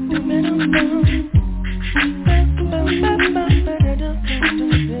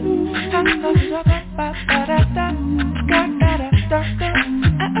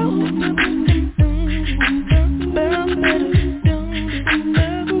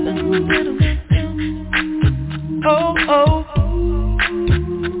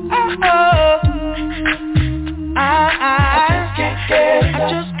 I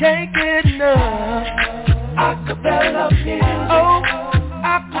just can't get enough. Acappella music. Oh,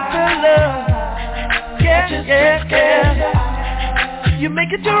 acappella. Yeah. You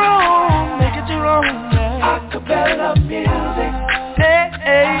make it your own, Acappella music. Hey.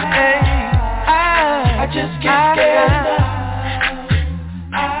 I just can't get enough.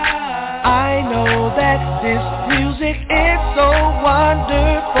 I know that this music is so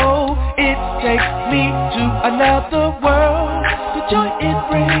take me to another world. The joy it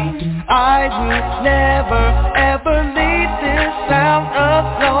brings, I will never ever leave this sound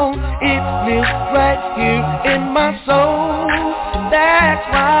alone. It lives right here in my soul. That's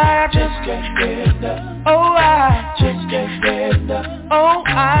why I just can't get enough. Oh, I just can't get enough. Oh,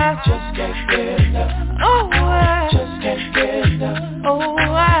 I just can't get enough. Oh, I just can't get enough. Oh,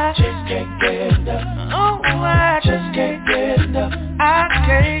 I just can't get enough. Oh, I just can't get enough. I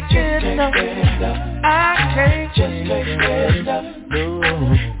can't get enough. I can't just can't get enough. No.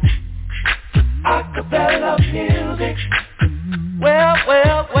 Acappella music. Well,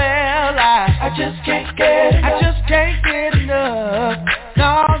 I just can't get enough. I just can't get enough.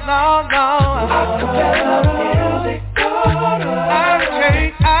 No. Acappella music. I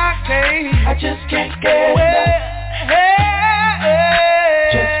can't. I just can't get enough.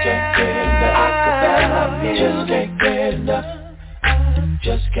 Just can't get enough. Acappella music.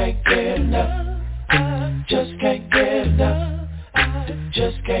 Just can't get enough. Just can't get enough.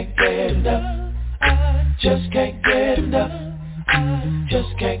 Just can't get enough. Just can't get enough.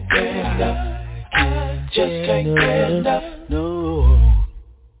 Just can't get enough. Just can't get enough. No.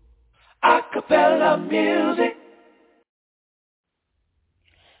 Acappella music.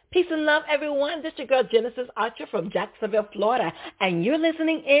 Peace and love, everyone. This is your girl, Genesis Archer from Jacksonville, Florida, and you're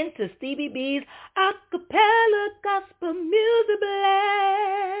listening in to Stevie B's Acappella Gospel Music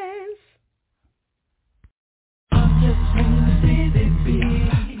Blast. I'm just hanging with Stevie B.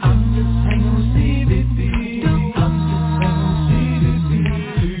 I'm just hanging with Stevie B. I'm just hanging with Stevie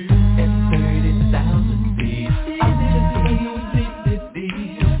B. At 30,000 feet. I'm just hanging with Stevie B.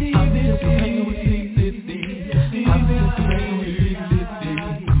 I'm just hanging with Stevie B. I'm just hanging with Stevie B.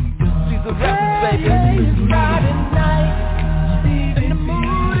 Baby, it's Friday night, and the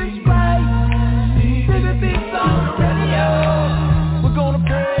mood is right. Stevie B's on the radio. We're gonna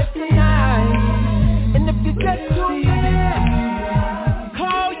play tonight, and if you get too bad,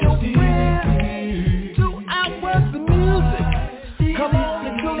 call your friends. 2 hours of music. Come on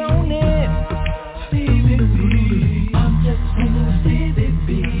and tune on in. Stevie B, I'm just hanging with Stevie B.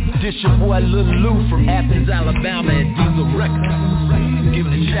 This your boy Lil Lou from Athens, Alabama, and Diesel Records.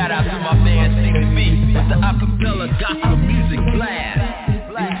 Giving a shout out to my man Stevie B with the Acappella Gospel Music Blast.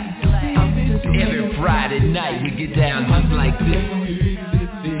 Every Friday night we get down just like this.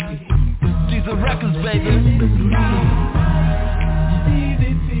 These are records, baby.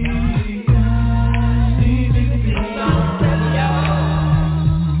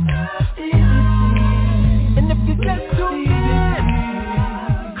 And if you get too bad,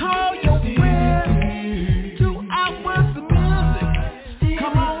 call your friends. 2 hours of music.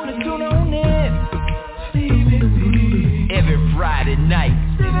 Come on and tune on in. Stevie B. Every Friday night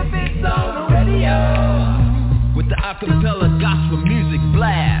Stevie B's on the radio with the Acappella Gospel Music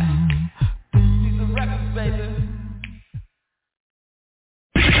Blast. These are records, baby.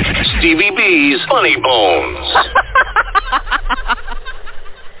 Stevie B's Funny Bones.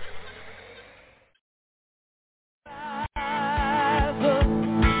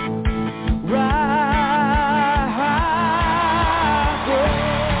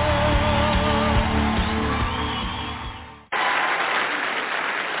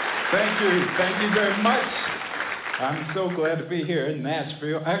 Thank you very much. I'm so glad to be here in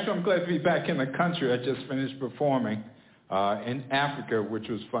Nashville. Actually, I'm glad to be back in the country. I just finished performing in Africa, which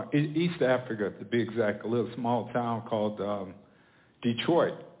was fun. East Africa, to be exact, a little small town called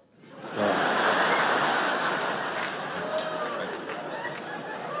Detroit.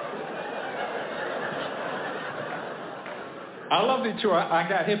 I love Detroit. I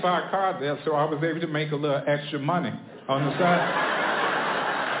got hit by a car there, so I was able to make a little extra money on the side.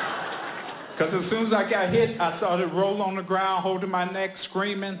 Because as soon as I got hit, I started to roll on the ground, holding my neck,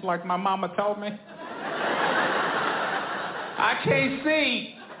 screaming like my mama told me. I can't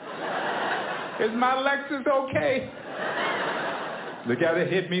see. Is my Lexus okay? The guy that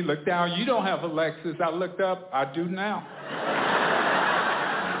hit me looked down. You don't have a Lexus. I looked up. I do now.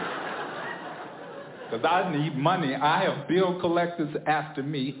 Because I need money. I have bill collectors after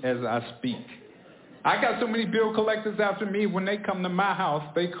me as I speak. I got so many bill collectors after me, when they come to my house,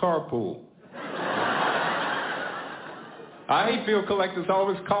 they carpool. I hate bill collectors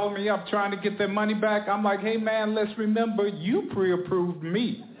always calling me up trying to get their money back. I'm like, hey man, let's remember you pre-approved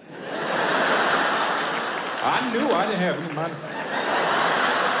me. I knew I didn't have any money.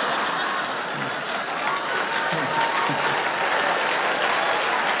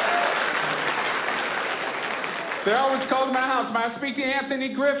 They always call to my house. May I speak to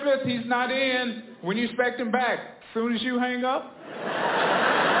Anthony Griffith? He's not in. When you expect him back? As soon as you hang up?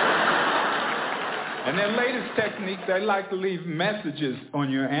 And their latest technique, they like to leave messages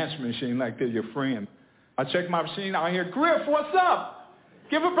on your answer machine like they're your friend. I check my machine, I hear, Griff, what's up?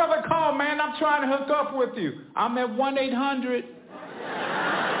 Give a brother a call, man. I'm trying to hook up with you. I'm at 1-800.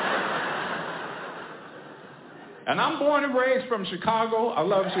 And I'm born and raised from Chicago. I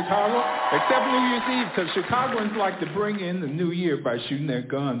love Chicago, except New Year's Eve, because Chicagoans like to bring in the new year by shooting their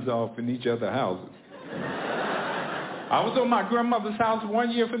guns off in each other's houses. I was on my grandmother's house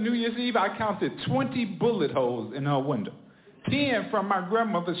one year for New Year's Eve. I counted 20 bullet holes in her window, 10 from my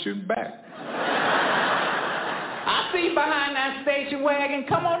grandmother shooting back. I see you behind that station wagon.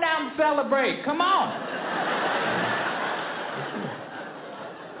 Come on down and celebrate. Come on.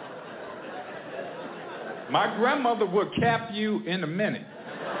 My grandmother would cap you in a minute.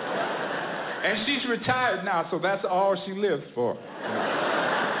 And she's retired now, so that's all she lives for.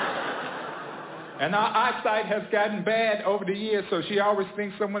 And our eyesight has gotten bad over the years, so she always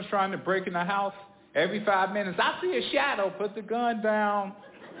thinks someone's trying to break in the house. Every 5 minutes, I see a shadow, put the gun down.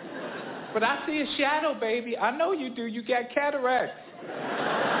 But I see a shadow, baby. I know you do. You got cataracts.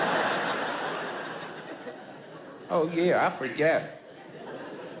 Oh, yeah, I forgot.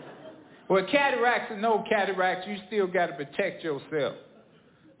 Well, cataracts and no cataracts, you still got to protect yourself.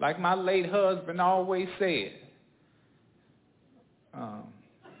 Like my late husband always said.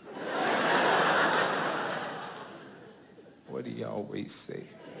 What did he always say?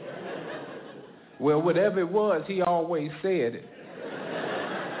 Well, whatever it was, he always said it.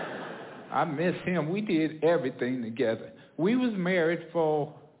 I miss him. We did everything together. We was married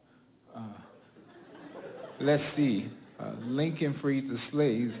for, Lincoln freed the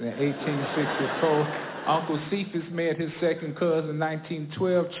slaves in 1864. Uncle Cephas married his second cousin in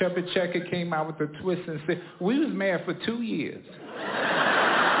 1912. Chubby Checker came out with a twist and said, we was married for 2 years.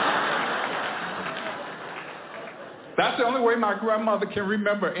 That's the only way my grandmother can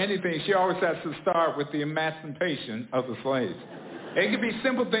remember anything. She always has to start with the emancipation of the slaves. It could be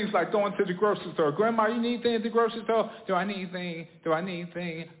simple things like going to the grocery store. Grandma, you need anything at the grocery store? Do I need anything? Let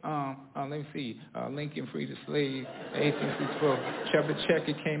me see. Lincoln freed the slaves, 1864. Chubby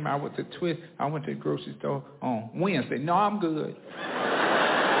Checker came out with a twist. I went to the grocery store on Wednesday. No, I'm good.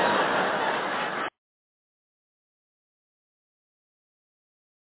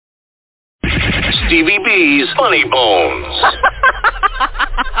 Stevie B's Funny Bones.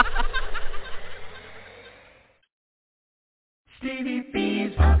 Stevie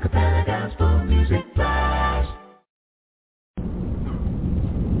B's Acappella Gospel Music Blast.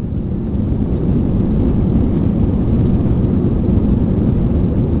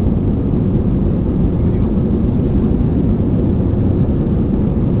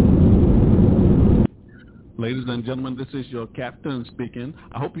 Ladies and gentlemen, this is your captain speaking.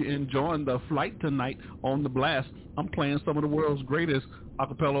 I hope you're enjoying the flight tonight on the blast. I'm playing some of the world's greatest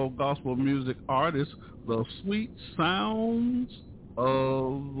acapella gospel music artists, the sweet sounds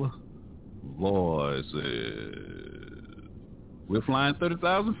of voices. We're flying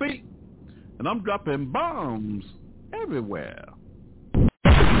 30,000 feet, and I'm dropping bombs everywhere.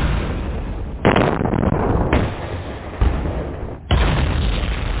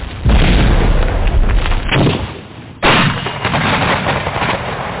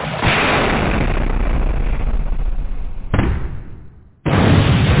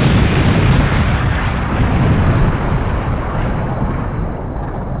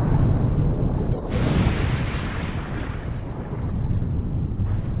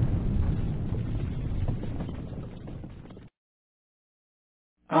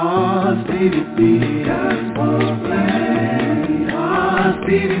 Stevie B, Gospel Band.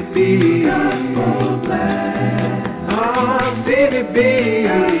 Stevie B, Gospel Band. Stevie B,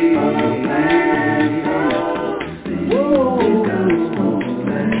 Gospel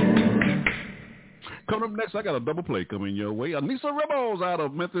Band. Coming up next, I got a double play coming your way. Anissa Rebels out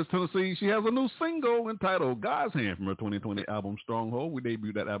of Memphis, Tennessee. She has a new single entitled God's Hand from her 2020 album Stronghold. We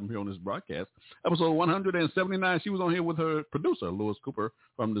debuted that album here on this broadcast. Episode 179, she was on here with her producer, Lewis Cooper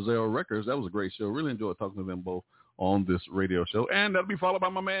from the Zero Records. That was a great show. Really enjoyed talking to them both on this radio show. And that'll be followed by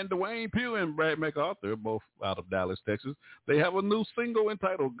my man Dwayne Pugh and Brad MacArthur, both out of Dallas, Texas. They have a new single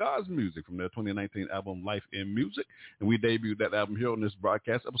entitled God's Music from their 2019 album Life in Music. And we debuted that album here on this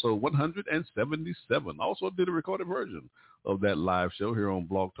broadcast, episode 177. Also did a recorded version of that live show here on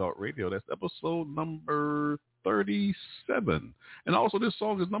Blog Talk Radio. That's episode number 37. And also this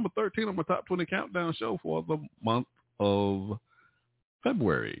song is number 13 on my top 20 countdown show for the month of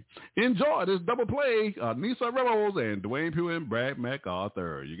February. Enjoy this double play. Anissa Rebels and Dwayne Pugh and Brad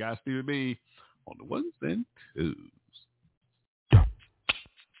MacArthur. You guys Stevie B on the ones and twos.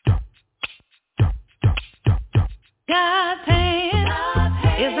 God's hand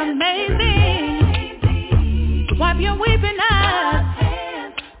is amazing.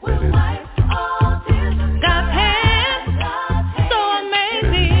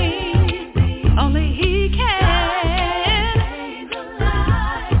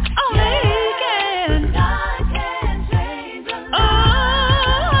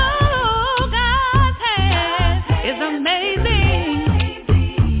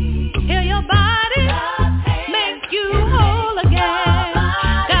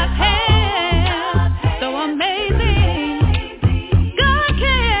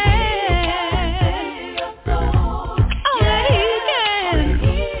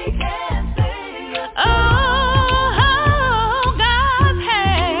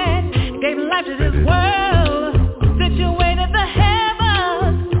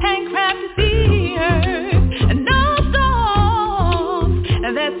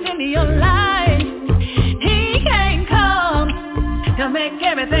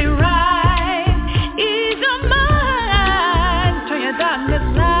 everything right. Ease your mind, turn your darkness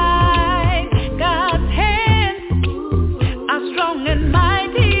light. God's hands are strong and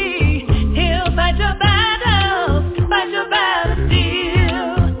mighty. He'll fight your battles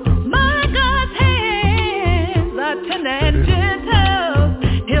still. My God's hands are tender and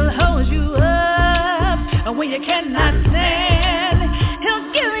gentle. He'll hold you up when you cannot stand.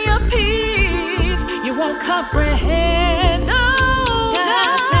 He'll give you peace you won't comprehend. Oh,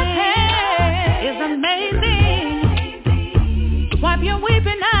 God's hand is amazing. Wipe your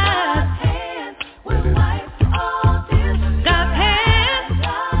weeping eyes. God's hand,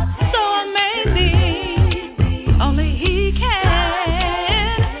 so amazing. Only He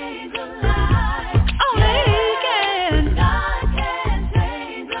can. Only He can.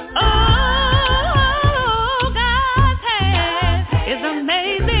 Oh, God's hand is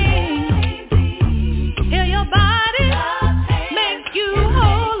amazing. Heal your body, make you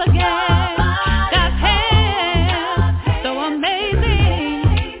whole again. God's hand, so amazing.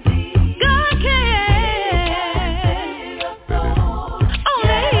 God can.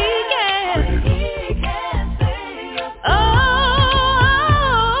 Only He can. Oh,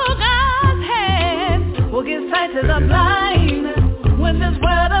 God's hand will give sight to the blind. When this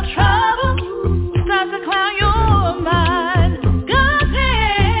world of trouble starts to cloud your mind, God's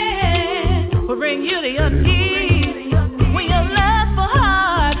hand will bring you to your knees. When your lustful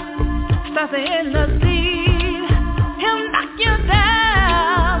heart starts to intercede, He'll knock you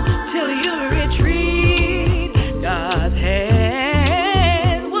down till you retreat. God's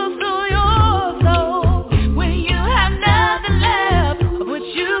hand will soothe your soul when you have nothing left of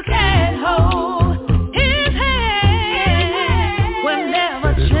which you can't hold. His hand will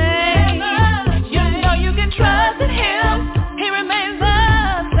never change. You know you can trust in Him. He remains the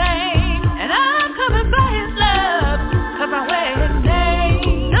same. And I'm covered by His love, 'cause I wear His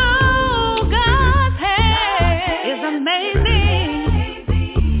name. No, God's hand is amazing.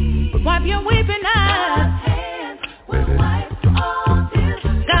 Wipe your weeping eyes.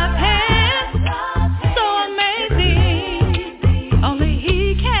 God's hand, so amazing. Only He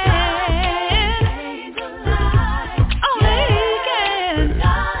can. Only He can.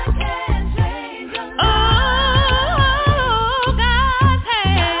 Oh, God's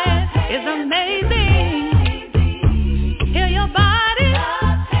hand is amazing. Heal your body,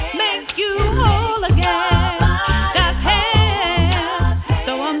 make you whole again. God's hand,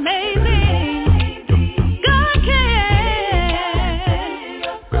 so amazing. God can.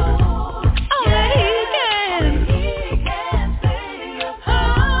 Only He can.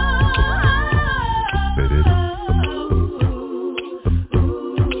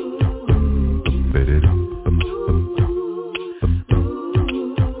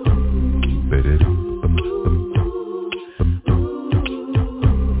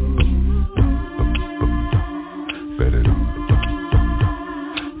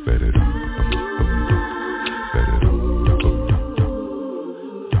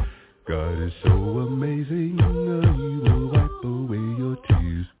 God is so amazing, He will wipe away your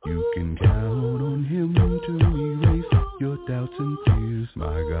tears. You can count on Him to erase your doubts and fears.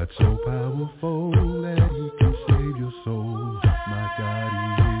 My God's so powerful that He can save your soul. My God, He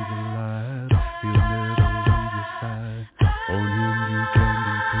is alive, He'll never leave your side. On Him you can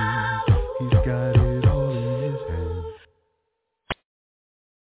depend, He's got it all in His hands.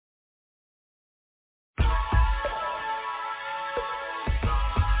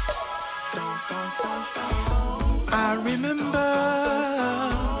 I remember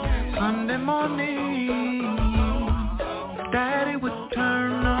Sunday morning, Daddy would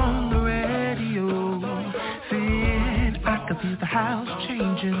turn on the radio, saying I could see the house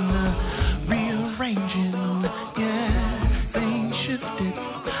changing, rearranging, yeah, things shifted.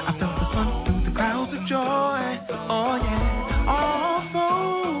 I felt the sun through the clouds of joy, oh yeah, although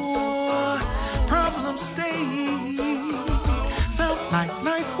problems stayed, felt like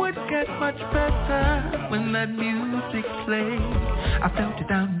life would get much better when that music played. I felt it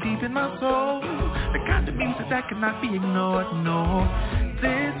down deep in my soul, the kind of music that cannot be ignored, no.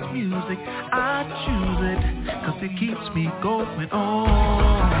 This music, I choose it, 'cause it keeps me going on.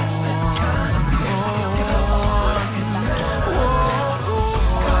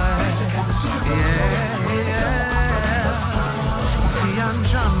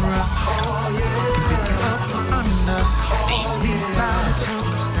 Genre, pick you up from under, these lives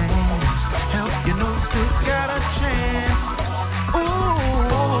circumstance, help you know you got a chance. Oh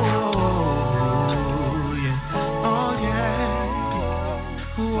yeah, oh yeah,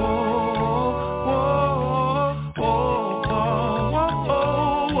 oh, oh, oh, oh, oh, oh,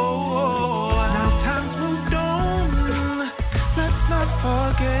 oh,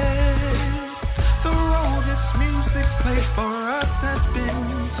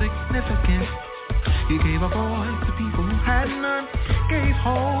 Gave a voice to people who had none. Gave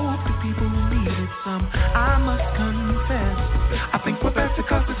hope to people who needed some. I must confess, I think we're better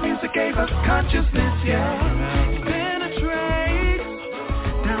because this music gave us consciousness, yeah. Penetrate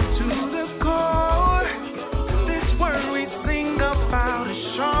down to the core. This word we sing about is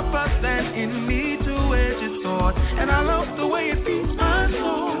sharper than any two-edged sword. And I love the way it feeds my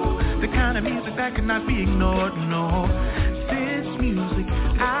soul. The kind of music that cannot be ignored, no. This music,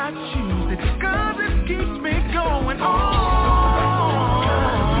 I choose it, 'cause it keeps me going on.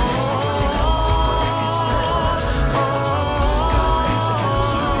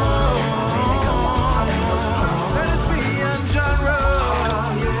 Let us be a genre.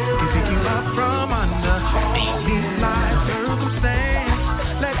 You pick you up from under these life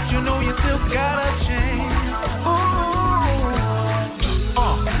circumstance. Let you know you still got a chance.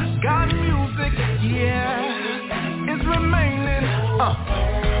 God music, yeah, is remaining.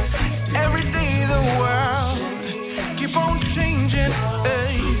 Every day the world keep on changing.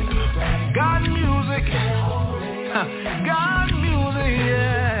 Hey. God music,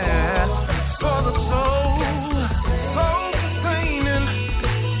 yeah, for the soul sustaining.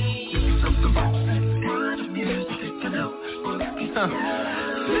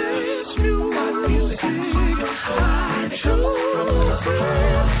 This music, I choose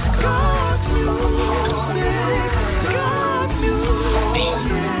God music, God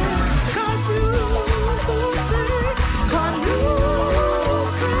music, God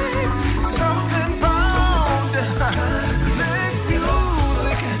music, something bound. This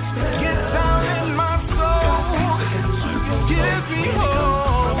music gets down in my soul, gives me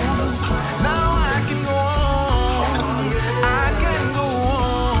hope. Now I can go on,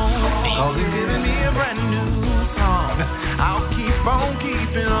 'cause it's giving me a brand new song. I'll keep on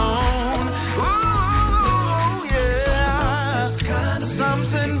keeping on. Oh, yeah.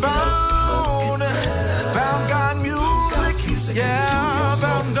 Something bound God music. Yeah,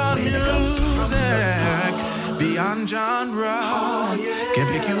 bound God music. Beyond genre. Can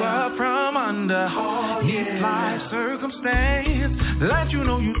pick you up from under each life circumstance. Let you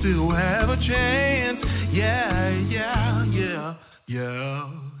know you still have a chance. Yeah, yeah, yeah, yeah.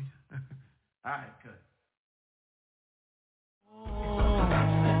 All right, good.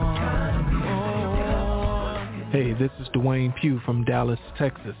 Hey, this is Dwayne Pugh from Dallas,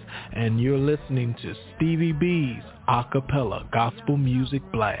 Texas, and you're listening to Stevie B's Acappella Gospel Music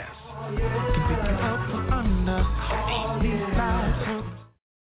Blast.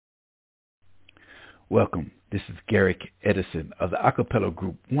 Welcome. This is Garrick Edison of the Acappella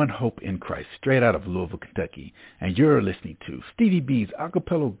group One Hope in Christ, straight out of Louisville, Kentucky. And you're listening to Stevie B's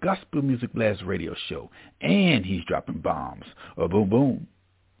Acappella Gospel Music Blast radio show. And he's dropping bombs. Oh, boom, boom.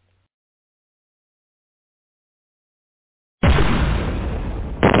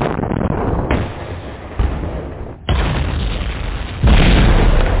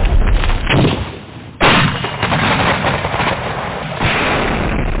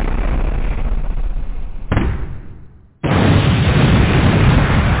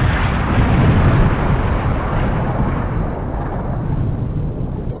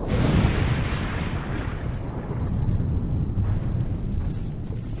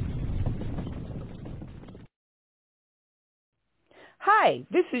 Hi,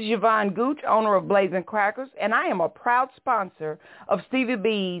 this is Yvonne Gooch, owner of Blazing Crackers, and I am a proud sponsor of Stevie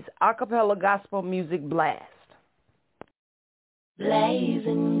B's Acappella Gospel Music Blast.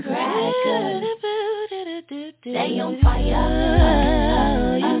 Blazing Crackers, stay on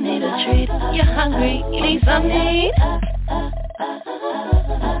fire. You need a treat, you're hungry, you need something.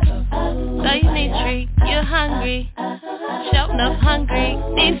 So you need a treat, you're hungry, shouting up hungry,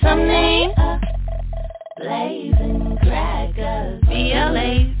 need something. Blazing Crackers,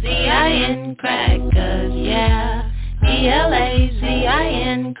 B-L-A-Z-I-N Crackers, yeah.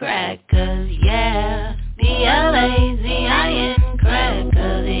 B-L-A-Z-I-n Crackers, yeah. B-L-A-Z-I-n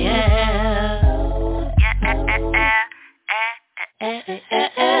Crackers, yeah.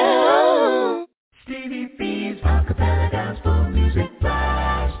 Stevie B's Acappella Gospel Music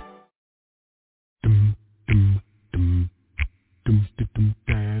Blast.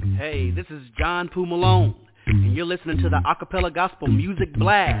 Hey, this is John Poo Malone, and you're listening to the Acappella Gospel Music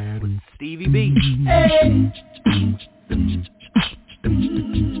Blast with Stevie B. Hey.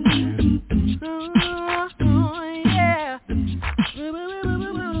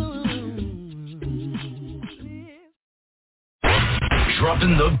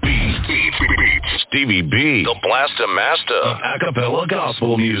 Dropping the beat. Stevie B, the blaster master of Acappella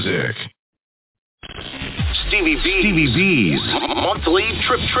Gospel music. Stevie B's monthly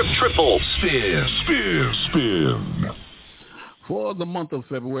triple spin. For the month of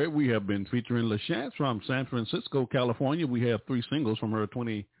February, we have been featuring Shance from San Francisco, California. We have 3 singles from her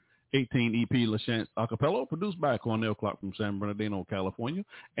 2018 EP, Shance Acappella, produced by Cornell Clark from San Bernardino, California.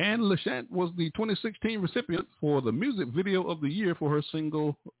 And Shance was the 2016 recipient for the Music Video of the Year for her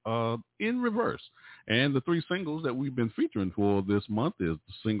single, In Reverse. And the 3 singles that we've been featuring for this month is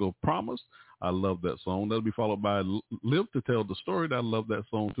the single Promise. I love that song. That'll be followed by Live to Tell the Story. I love that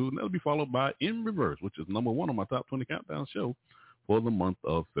song too. And that'll be followed by In Reverse, which is number 1 on my Top 20 Countdown show for the month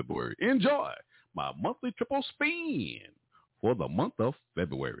of February. Enjoy my monthly triple spin for the month of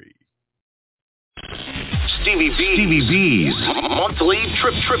February. Stevie B's monthly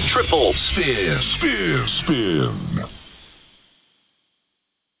triple spin.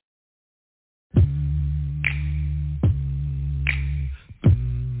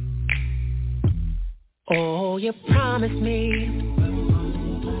 Oh, you promised me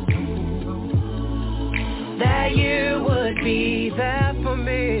that you would be there for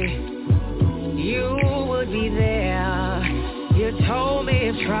me. You would be there. You told me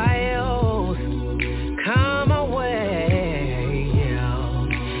if trials come away,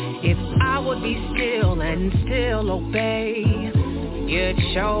 if I would be still and still obey, you'd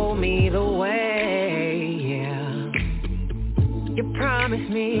show me the way. You promised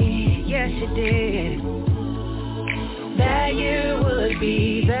me, yes you did, that you would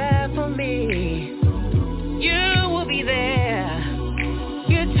be there for me. You will be there.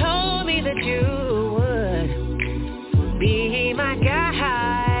 You told me that you would be my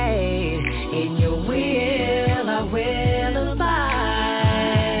guide. In your will I will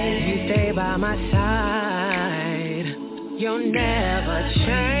abide. You stay by my side. You'll never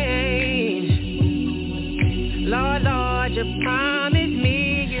change. Lord, Lord, you promised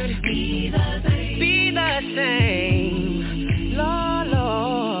me you'd be the same. Be the same. Lord,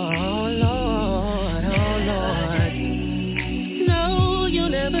 Lord, Lord, oh Lord. No, you'll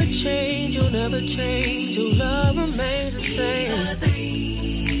never change. You'll never change. Your love remains the same.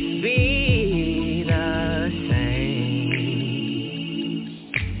 Be the same.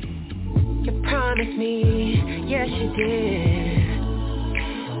 You promised me, yes you did,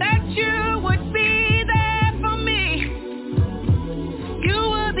 that you would be there for me. You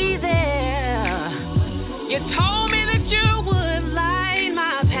would be there. You told me that you would light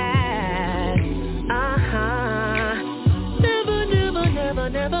my path. Never, never, never,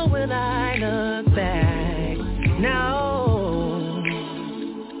 never will I look back. No.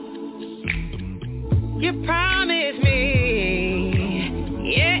 You promised me,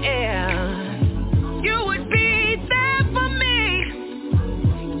 yeah, you would be there for me.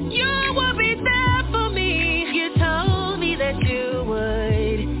 You would be there for me. You told me that you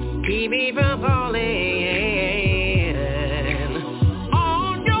would keep me from falling.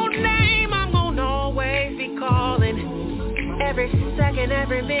 On your name I'm gonna always be calling. Every second,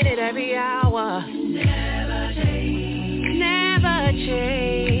 every minute, every hour. Never change. Never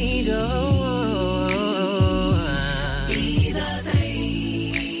change. Oh. Be the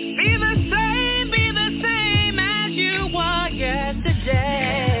same. Be the same. Be the same as you were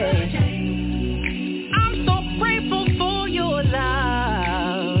yesterday. I'm so grateful for your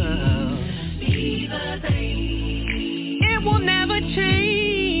love. Be the same. It will never change.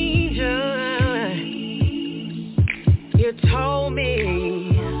 You told me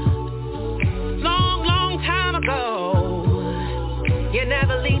long, long time ago, you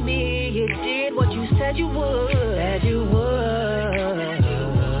never leave me. You did what you said you would. Said you would.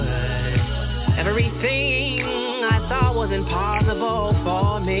 Everything I thought was impossible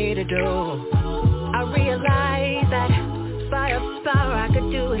for me to do, I realized that by a power I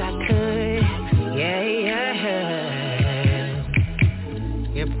could do it. I could. Yeah, yeah.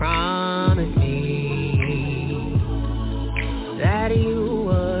 You promised me that you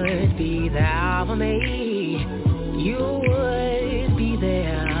would be there for me. You would be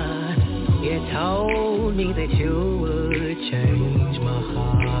there. You told me that you would change my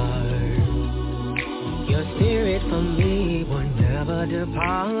heart. Your spirit from me will never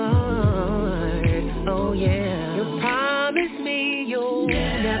depart. Oh yeah. You promised me you'll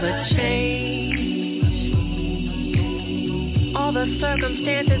never change. All the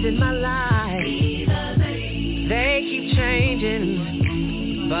circumstances in my life, they keep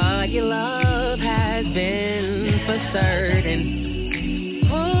changing, but your love has been for certain.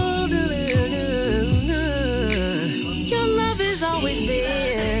 Oh, your love has always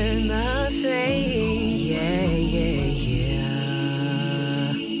been the same. Yeah, yeah, yeah.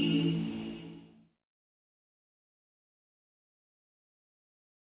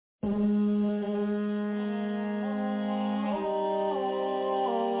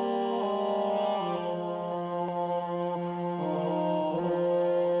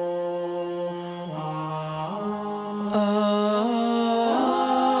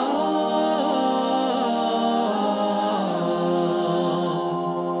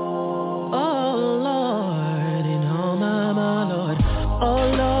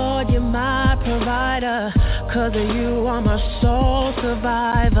 'cause you are my sole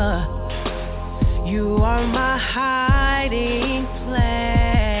survivor. You are my hiding place.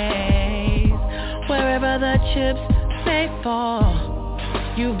 Wherever the chips may fall,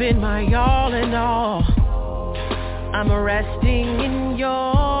 you've been my all in all. I'm resting in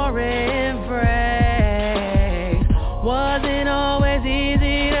your embrace. Wasn't always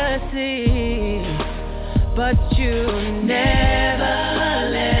easy to see, but you never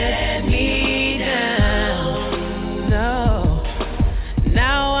let me down. No,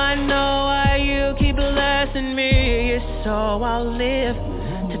 now I know why you keep blessing me. So I'll live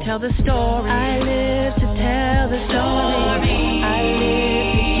to tell the story. I live to tell the story. I live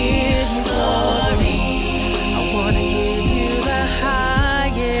to give you glory. I wanna give you the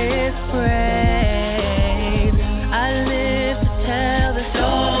highest praise. I live to tell the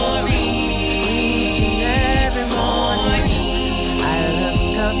story. Each and every morning I look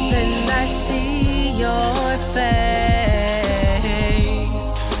up and I see your face.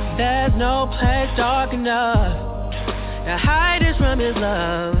 There's no place dark enough to hide us from his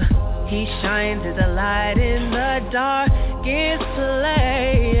love. He shines as a light in the darkest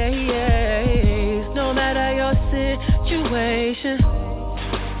place. No matter your situation,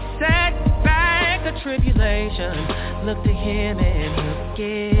 setback or tribulation, look to him and he'll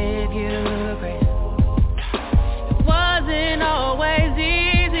give you grace. It wasn't always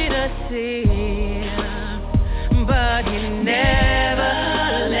easy to see, but he never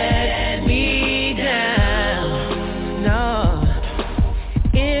let me down. No,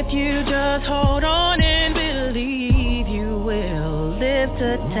 if you just hold on and believe, you will live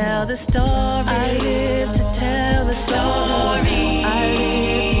to tell the story. I live to tell the story. I live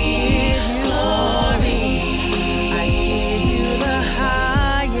to give you glory. I give you the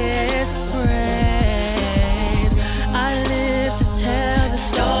highest praise. I live to tell the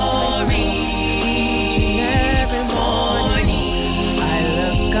story. Each and every morning I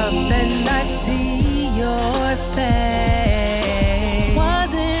look up and I see your face.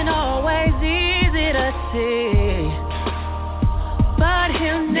 Wasn't always easy to see, but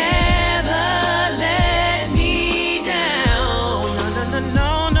he'll never let me down.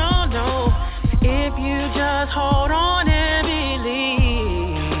 No. If you just hold on and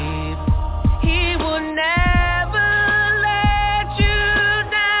believe, he will never let you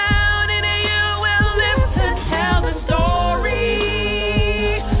down, and you will live to tell the story.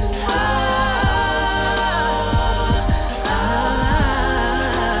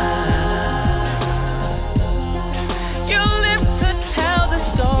 You'll live to tell the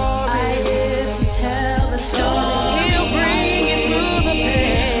story. I live to tell the story. He'll bring you through the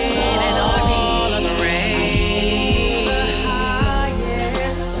pain and all of the rain. The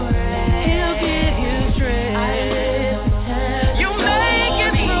highest praise. He'll give you strength. I live to tell. You'll make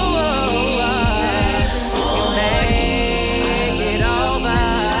it through. You'll make it over.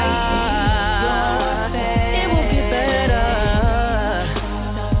 It will get better.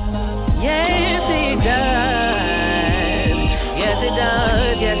 Yes, it does. Yes, it does.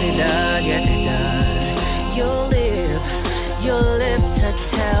 Yes, it does. Yes, it does. You'll live to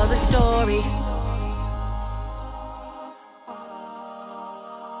tell the story.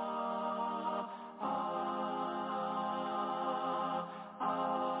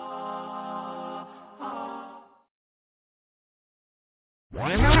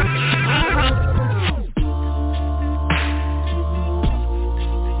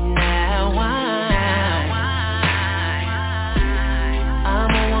 Now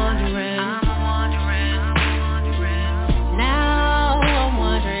I'm wondering. Now I'm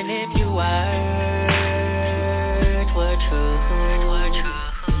wondering if your words were true.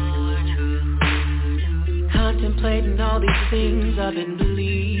 Contemplating all these things I've been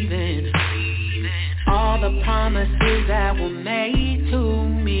believing, all the promises that were made to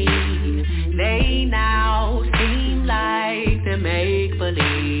me, they now seem like they make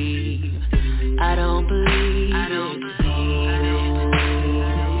believe. I don't believe.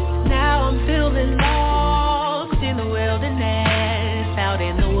 Now I'm feeling lost in the wilderness, out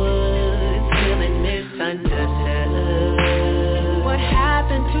in the woods, feeling misunderstood. What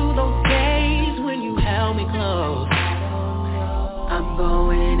happened to those days when you held me close? I'm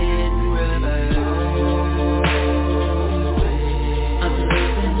going in reverse. I'm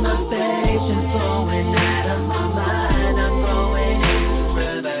losing my patience, flowing out of my mind. I'm going in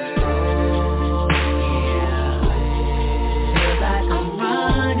reverse. Yeah, feels like I'm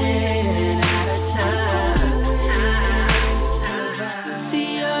running out of time.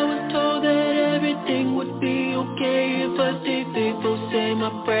 See, I was told that everything would be okay if I stay faithful, say my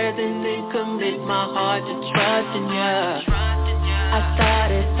prayers and then commit my heart to trust in you. I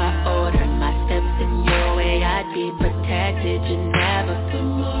started by ordering my steps in your way. I be protected, you never.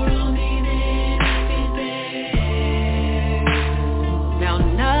 Tomorrow meaning I'll be there. Now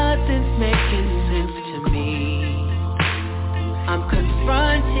nothing's making sense to me. I'm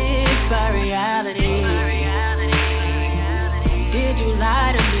confronted by reality. Did you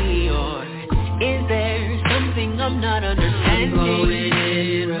lie to me, or is there something I'm not understanding? I'm going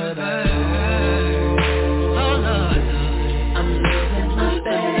in reverse. Oh Lord, I'm losing my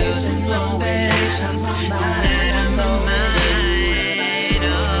space and I'm my mind, I'm my mind. Oh,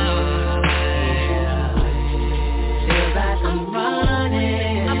 feels like I'm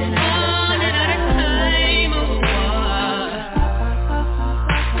running out of time.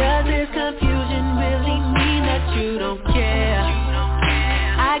 Does this confusion really mean that you don't care?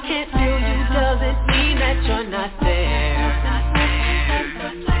 I can't feel you, doesn't mean that you're not there.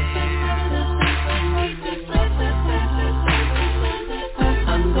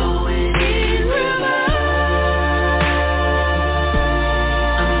 I'm going in reverse.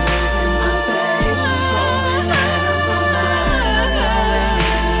 I'm losing my patience, rolling out of my mind. I'm going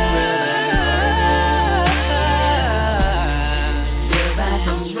in reverse. Feel like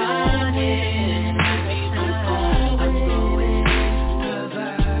I'm running. I'm going in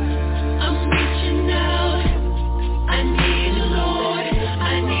reverse. I'm reaching out. I need you, Lord.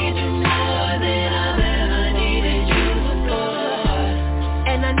 I need you more than I've ever needed you before.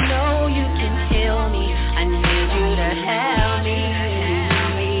 And I know you can heal me. I need you to help me.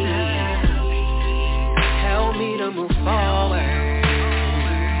 Help me to move forward.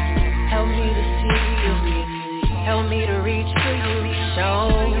 Help me to see you. Help me to reach for you. Show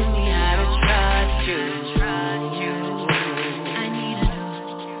me how to trust you.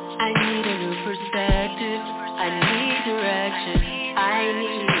 I need a new perspective. I need direction. I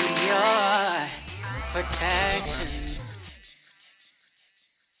need your protection.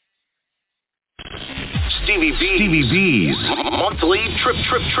 Stevie B's monthly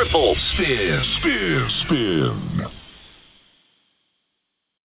triple spin.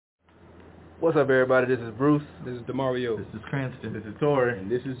 What's up, everybody? This is Bruce. This is DeMario. This is Cranston. This is Tori. And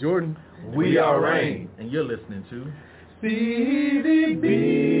this is Jordan. We are Rain. And you're listening to Stevie B.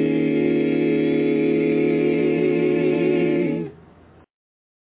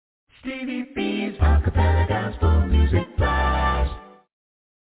 Stevie B's Acappella Gospel Music Blast.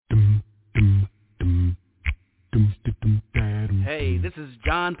 Hey, this is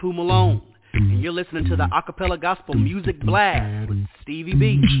John Poo Malone, and you're listening to the Acappella Gospel Music Blast with Stevie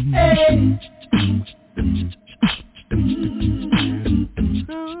B. Hey.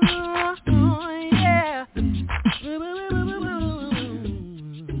 Yeah.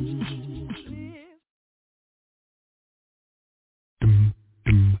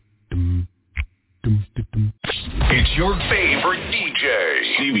 It's your favorite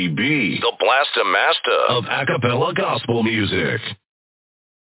DJ, Stevie B, the Blaster Master of Acappella Gospel Music.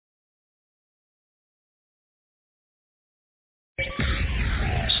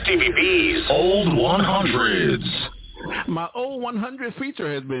 Stevie B's Old 100s. My old 100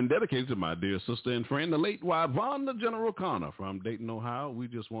 feature has been dedicated to my dear sister and friend, the late Yvonne General Connor from Dayton, Ohio. We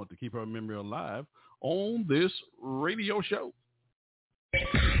just want to keep her memory alive on this radio show.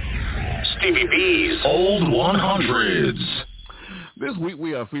 Stevie B's Old 100s. This week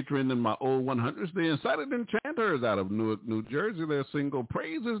we are featuring in my old 100s the Incited Enchanters out of Newark, New Jersey. Their single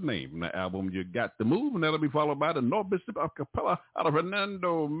Praise His Name, the album You Got to Move, and that'll be followed by the North Bishop Acappella out of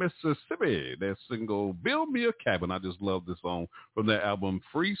Hernando, Mississippi. Their single Build Me a Cabin. I just love this song from their album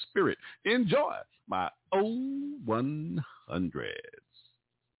Free Spirit. Enjoy my old 100s.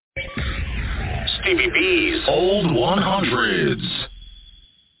 Stevie B's Old 100s.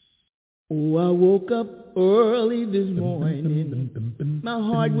 Oh, I woke up early this morning. My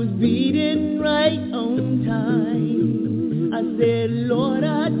heart was beating right on time. I said, Lord,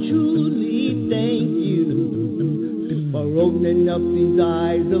 I truly thank you for opening up these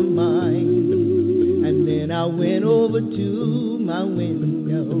eyes of mine. And then I went over to my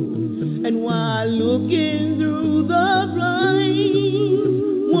window, and while looking through the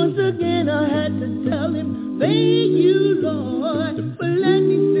blinds, once again I had to tell him, thank you, Lord, for letting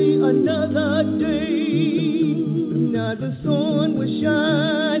me see another day. Now the sun was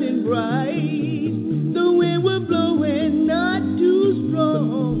shining bright, the wind was blowing not too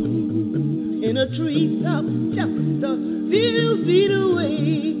strong. In a treetop just a few feet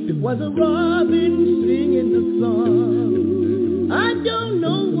away was a robin singing the song. I don't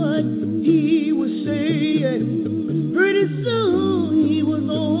know what he was saying. Pretty soon he was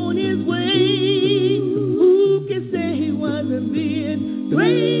on his way. Who can say he wasn't being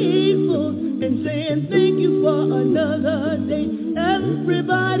grateful and saying thank you for another day?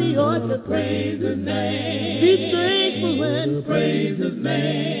 Everybody ought to praise his name.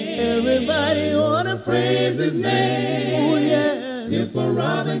 If a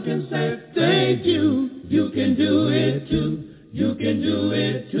robin can say thank you, you can do it too. You can do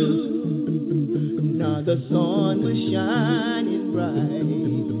it too. Now the sun was shining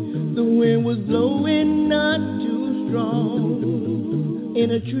bright. The wind was blowing not too strong.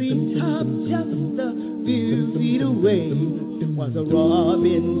 In a treetop just a few feet away was a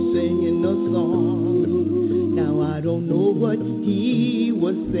robin singing a song. Now I don't know what he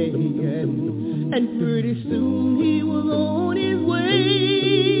was saying, and pretty soon he was on his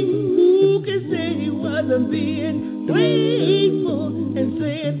way. Who can say he wasn't being grateful and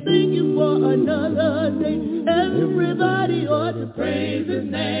saying thank you for another day? Everybody ought to praise his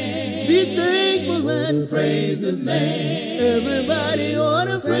name. Be thankful and praise his name. Everybody ought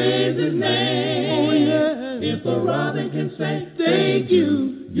to praise his name. Oh yeah. If a robin can say thank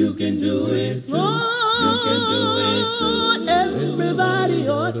you, you can do it too. You can do it too. Everybody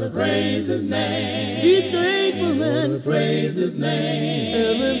ought to praise his name. Be thankful and praise his name.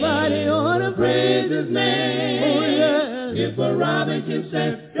 Everybody ought to praise his name. Oh yeah. If a robin can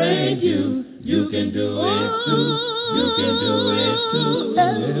say thank you, you can do it too. You can do it too.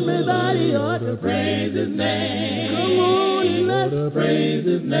 Everybody ought to praise his name. Come on and let's praise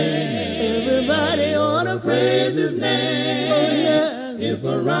his name. Everybody ought to praise his name. Oh yeah. If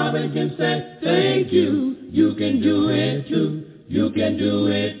a robin can say thank you, you can do it too. You can do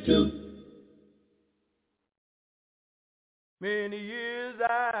it too. Many years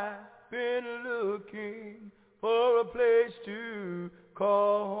I've been looking for a place to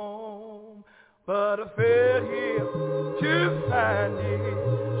call home, but I failed here to find it,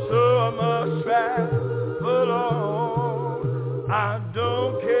 so I must travel on. I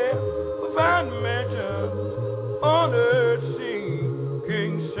don't care if I mention on earth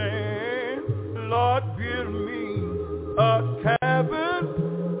sinking sand. Lord, build me a cabin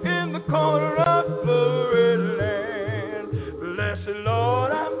in the corner of Florida land. Blessed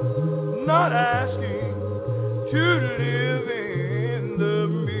Lord, I'm not asking to live in the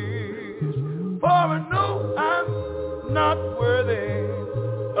mist, for I know I'm not worthy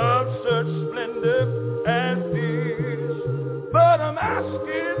of such splendor as this. But I'm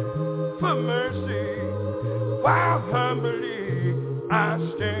asking for mercy while humbly I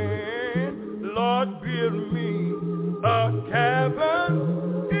stand. Lord, build me a cabin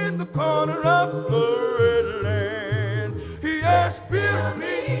in the corner of Florida land. Yes, build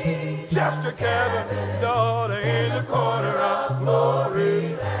me just a cabin, Lord, in the corner of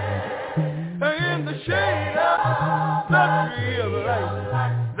Florida land, in the shade of the tree of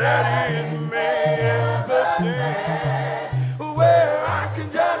life that in may ever stand, where I can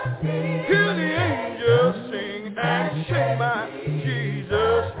just hear the angels sing and shake my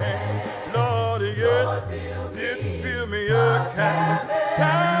Jesus' hand. Lord, yes, did build me a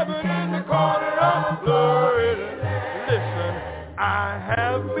cabin in the corner of Florida. Listen, I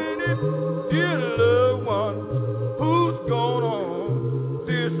have many dear loved ones who's gone on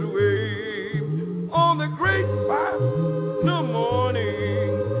this way. On the great white no morning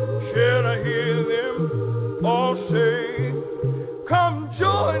shall I hear them all say, come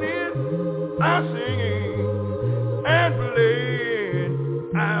join in our singing and playing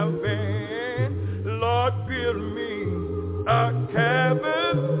our band. Lord, build me a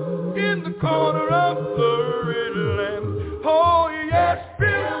cabin in the corner of Florida land. Oh yes,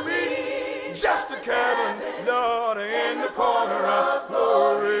 build me just a cabin, Lord, in the corner of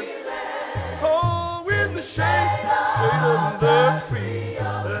Florida. Oh, in the shade of the tree,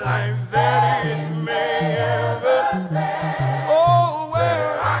 life that it may ever stand. Oh,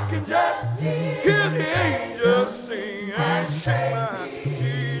 where I can just hear the angels sing and shake my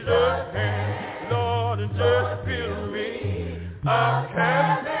Jesus' hand. Lord, and just build me a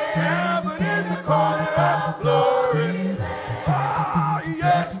cabin in the corner of Florida. Oh,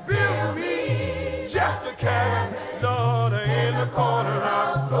 yes, build me just a cabin, Lord, in the corner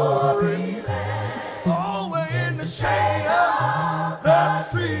of Florida. Oh, in the shade of the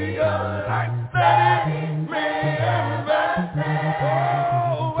tree of life that it may ever stand.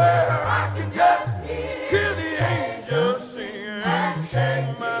 Oh, where I can just hear the angels sing and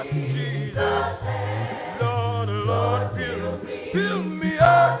shake my Jesus' hand. Lord, Lord, build me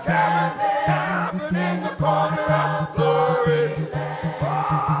a cabin in the corner of Florida.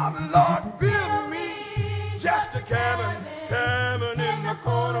 Oh, Lord, build me just a cabin in the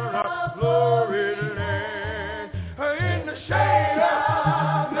corner of Florida land, in the shade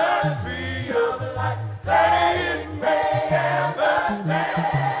of the tree of life that it may ever stand.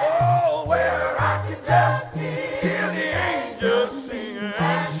 Oh, where I can just hear the angels sing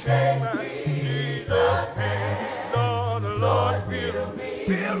and shake my Jesus' hand. Lord, Lord, build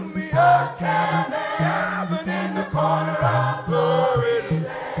me a cabin in the corner of Florida.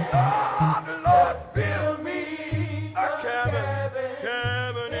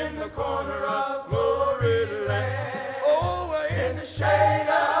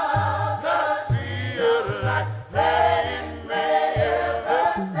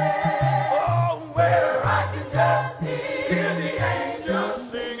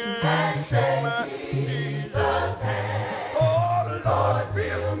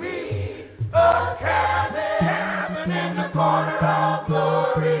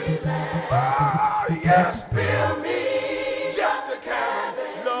 glory land. Oh, yes, build me just a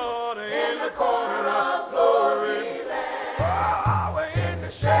cabin, Lord, in the corner of glory land. Oh, in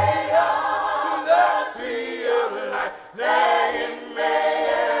the shade of the tree of life, there it may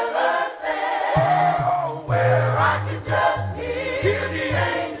ever stand. Oh, where I can just hear the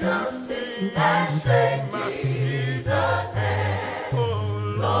angels sing and shake Jesus' hand. Oh,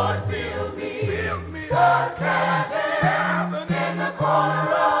 Lord, build me a cabin in the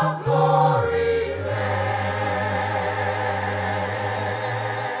corner of glory land.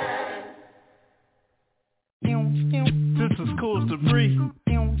 This is Cool Debris,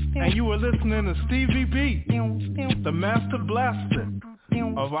 and you are listening to Stevie B, the master blaster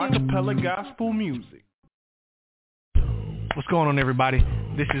of Acappella Gospel Music. What's going on, everybody?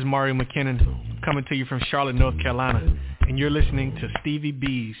 This is Mario McKinnon coming to you from Charlotte, North Carolina, and you're listening to Stevie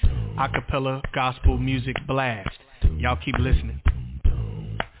B's Acappella Gospel Music Blast. Y'all keep listening.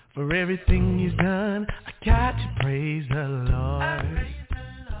 For everything he's done, I got to praise the Lord.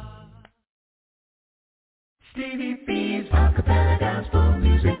 Stevie B's Acappella Gospel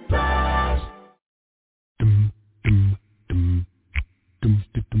Music Blast.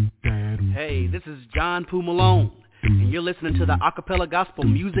 Hey, this is John Poo Malone, and you're listening to the Acappella Gospel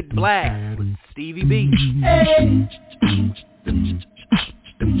Music Blast with Stevie B. Hey.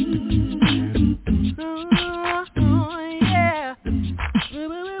 Yeah.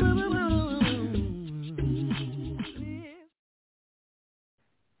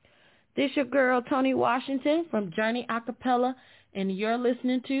 This your girl, Tony Washington from Journey Acappella, and you're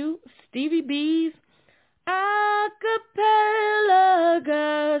listening to Stevie B's Acappella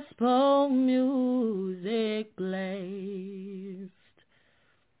Gospel Music Blast.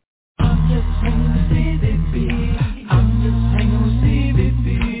 I'm just hanging with Stevie B. I'm just hanging with Stevie B.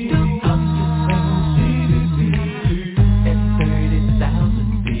 I'm just hanging with Stevie B. At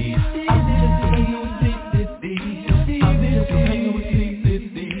 30,000 feet. I'm just hanging with Stevie B. I'm just hanging with Stevie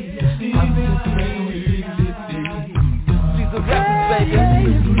B. I'm just hanging with Stevie B. She's a record, baby.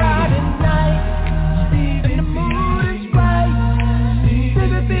 It's Friday night, and the mood is right.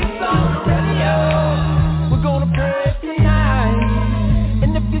 Stevie B's on the radio. We're gonna pray tonight,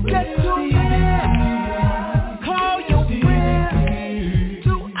 and if you get too bad, call your friends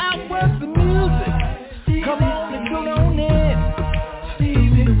to outwork the music. Come on and tune on in.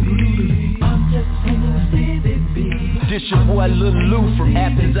 Stevie B, I'm just hanging with Stevie B. This your boy Lil Lou from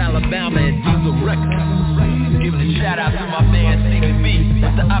Athens, Alabama at Diesel Records. Giving a shout out to my man Stevie B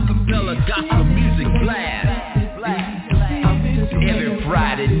with the Acappella Gospel Music Blast. Every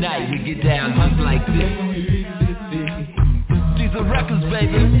Friday night we get down just like this. Diesel Records,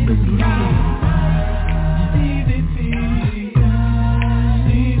 baby.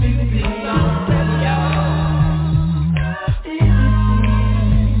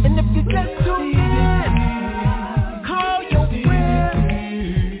 And if you get too bad, call your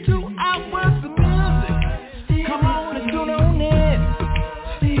friends to outwork the music. Come on and tune on in.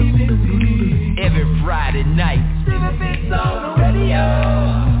 Every Friday night Stevie B's on the radio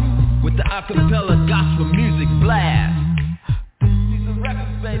with the Acappella Gospel Music Blast. Diesel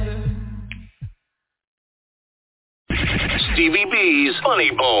Records, baby. Stevie B's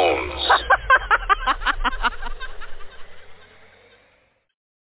Funny Bones.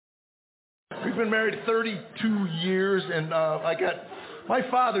 We've been married 32 years, and my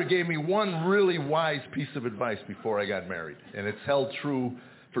father gave me one really wise piece of advice before I got married, and it's held true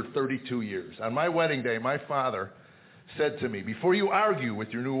for 32 years. On my wedding day, my father said to me, before you argue with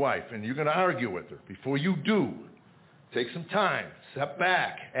your new wife, and you're going to argue with her, before you do, take some time, step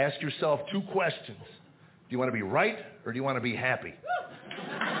back, ask yourself two questions. Do you want to be right, or do you want to be happy?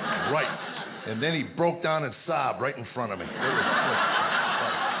 Right. And then he broke down and sobbed right in front of me.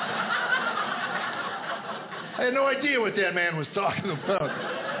 I had no idea what that man was talking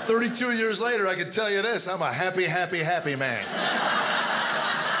about. 32 years later, I can tell you this, I'm a happy, happy, happy man.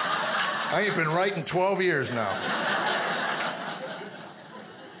 I ain't been right in 12 years now.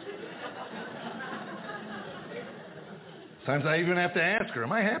 Sometimes I even have to ask her,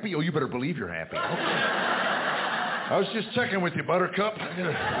 am I happy? Oh, you better believe you're happy. Okay. I was just checking with you, Buttercup. I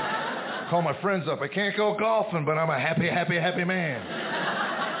gotta call my friends up. I can't go golfing, but I'm a happy, happy, happy man.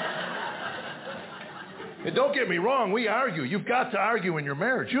 And don't get me wrong, we argue. You've got to argue in your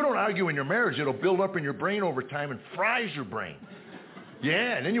marriage. You don't argue in your marriage, it'll build up in your brain over time and fries your brain.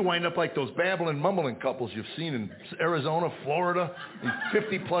 Yeah, and then you wind up like those babbling, mumbling couples you've seen in Arizona, Florida. These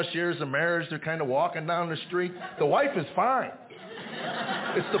 50-plus years of marriage, they're kind of walking down the street. The wife is fine.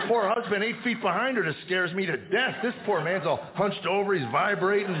 It's the poor husband 8 feet behind her that scares me to death. This poor man's all hunched over, he's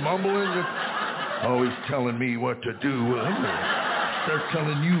vibrating, mumbling. Oh, he's telling me what to do. start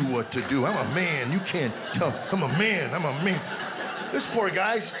telling you what to do. I'm a man. You can't tell. I'm a man. This poor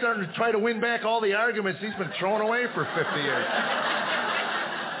guy's starting to try to win back all the arguments he's been throwing away for 50 years.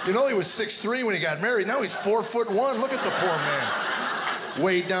 You know, he was 6'3" when he got married. Now he's 4'1". Look at the poor man.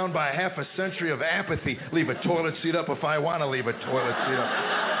 Weighed down by half a century of apathy. Leave a toilet seat up if I want to leave a toilet seat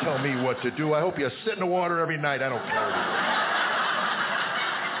up. Tell me what to do. I hope you sit in the water every night. I don't care.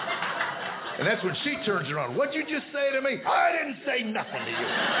 And that's when she turns around. What'd you just say to me? I didn't say nothing to you.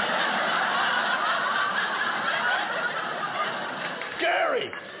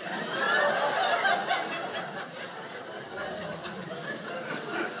 Scary.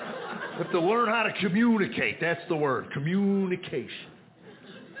 You have to learn how to communicate. That's the word, communication.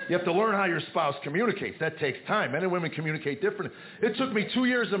 You have to learn how your spouse communicates. That takes time. Men and women communicate differently. It took me 2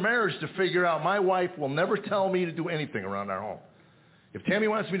 years of marriage to figure out my wife will never tell me to do anything around our home. If Tammy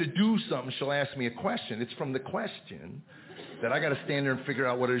wants me to do something, she'll ask me a question. It's from the question that I got to stand there and figure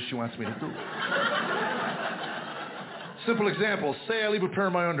out what it is she wants me to do. Simple example, say I leave a pair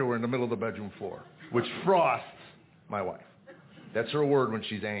of my underwear in the middle of the bedroom floor, which frosts my wife. That's her word when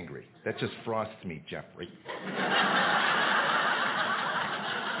she's angry. That just frosts me, Jeffrey.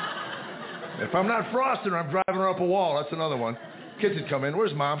 If I'm not frosting her, I'm driving her up a wall. That's another one. Kids would come in.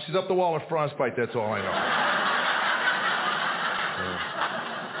 Where's Mom? She's up the wall with frostbite. That's all I know.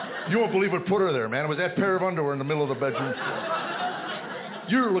 You won't believe what put her there, man. It was that pair of underwear in the middle of the bedroom floor.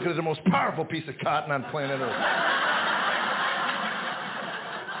 You're looking at the most powerful piece of cotton on planet Earth.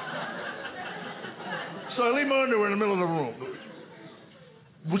 So I leave my underwear in the middle of the room.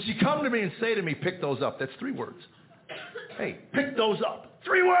 Would she come to me and say to me, pick those up? That's 3 words. Hey, pick those up.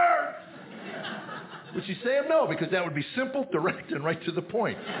 3 words! Would she say no? Because that would be simple, direct, and right to the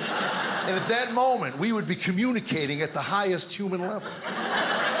point. And at that moment, we would be communicating at the highest human level.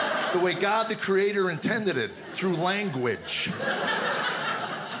 The way God, the Creator, intended it, through language.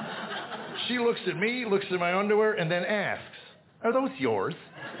 She looks at me, looks at my underwear, and then asks, are those yours?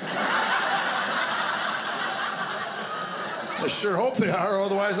 I sure hope they are,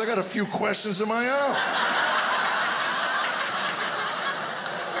 otherwise I got a few questions of my own.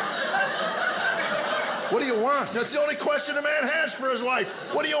 What do you want? That's the only question a man has for his wife.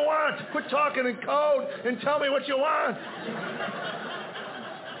 What do you want? Quit talking in code and tell me what you want.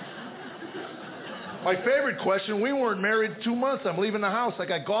 My favorite question, we weren't married 2 months. I'm leaving the house. I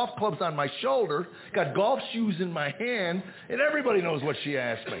got golf clubs on my shoulder, got golf shoes in my hand, and everybody knows what she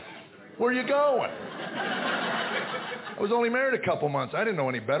asked me. Where are you going? I was only married a couple months. I didn't know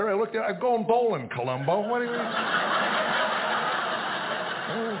any better. I looked at I'm going bowling, Columbo. What do you mean?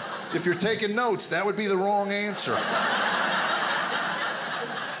 If you're taking notes, that would be the wrong answer.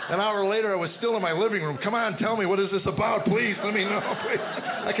 An hour later, I was still in my living room. Come on, tell me, what is this about? Please, let me know. Please.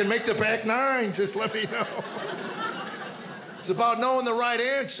 I can make the back 9. Just let me know. It's about knowing the right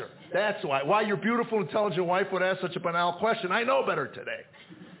answer. That's why your beautiful, intelligent wife would ask such a banal question. I know better today.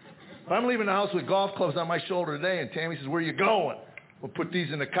 If I'm leaving the house with golf clubs on my shoulder today and Tammy says, where are you going? We'll put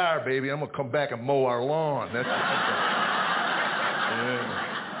these in the car, baby. I'm going to come back and mow our lawn. That's what I'm doing. Yeah.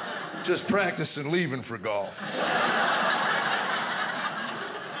 Just practicing leaving for golf.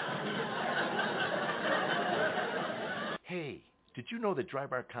 Hey, did you know that Dry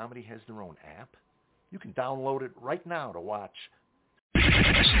Bar Comedy has their own app? You can download it right now to watch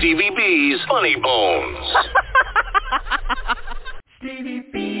Stevie B's Funny Bones. Stevie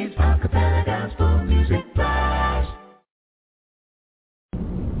B's Acappella Gospel Music Blast.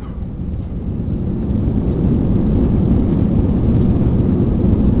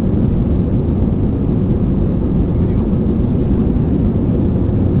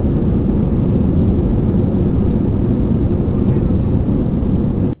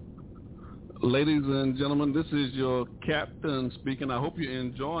 Ladies and gentlemen, this is your captain speaking. I hope you're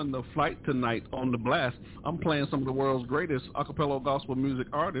enjoying the flight tonight on the blast. I'm playing some of the world's greatest a cappella gospel music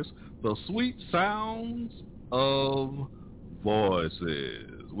artists, the sweet sounds of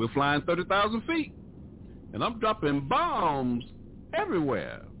voices. We're flying 30,000 feet, and I'm dropping bombs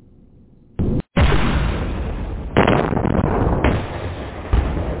everywhere.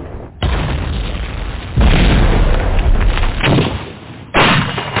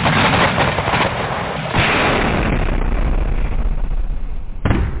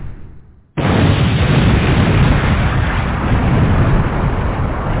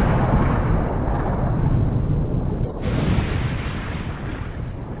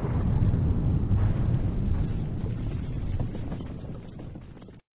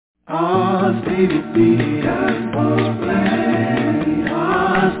 Stevie B, Gospel Band.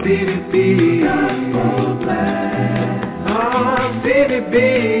 Stevie B, Gospel Band. Stevie B,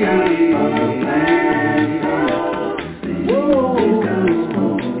 Gospel Band. Woo!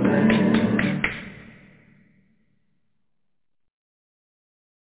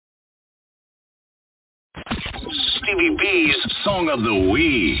 Stevie B's Song of the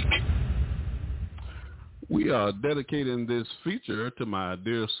Week. We are dedicating this feature to my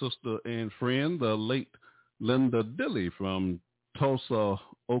dear sister and friend, the late Linda Dilly from Tulsa,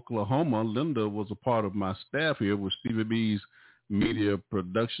 Oklahoma. Linda was a part of my staff here with Stevie B's media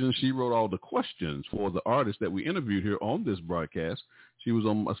production. She wrote all the questions for the artists that we interviewed here on this broadcast. She was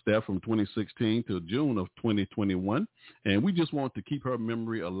on my staff from 2016 to June of 2021, and we just want to keep her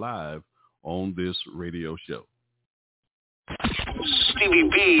memory alive on this radio show. Stevie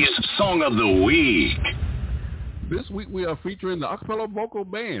B's Song of the Week. This week we are featuring the Acappella Vocal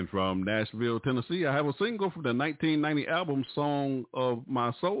Band from Nashville, Tennessee. I have a single from the 1990 album Song of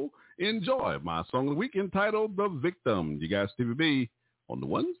My Soul. Enjoy my Song of the Week entitled The Victim. You got Stevie B on the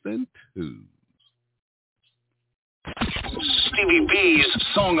ones and twos. Stevie B's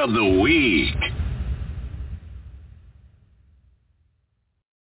Song of the Week.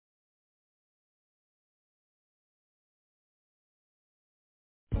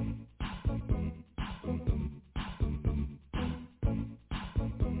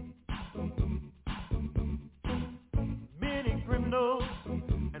 Many criminals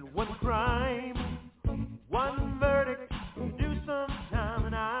and one crime, one verdict, do some time,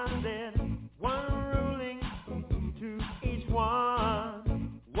 and I said one ruling to each one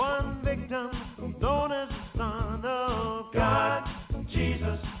victim known as the Son of God,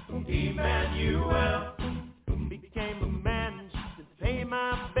 Jesus, Emmanuel, became a man to pay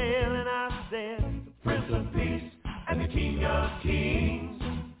my bail, and I said the Prince of Peace and the King of Kings,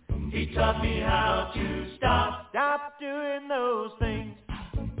 he taught me how to stop doing those things.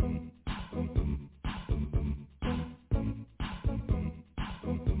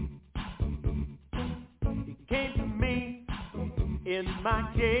 He came to me in my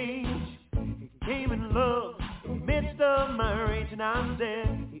cage. He came in love in the midst of my rage, and I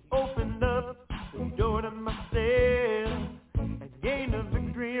said he opened up the door to my cell and gained a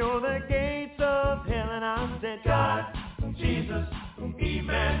victory on the gates of hell. And I said, God, Jesus,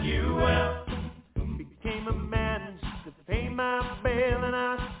 Emmanuel, became a man to pay my bail, and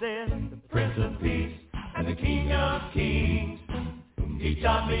I said the Prince of Peace and the King of Kings, he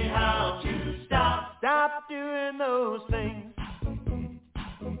taught me how to stop doing those things.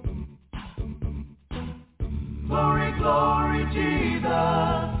 Glory, glory,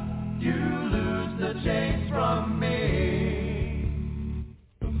 Jesus, you lose the chains from me.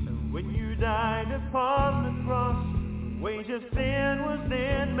 And when you died upon the cross, the wage of sin was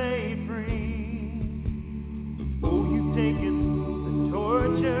then made free. Oh, you've taken the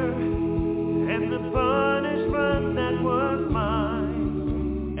torture and the punishment that was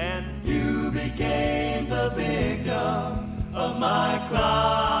mine, and you became the victim of my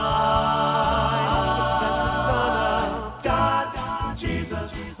crime. The Son of God,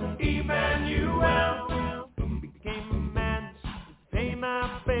 Jesus, Emmanuel, became a man to pay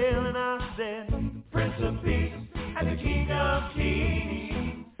my bail, and I said, the Prince of Peace and the King of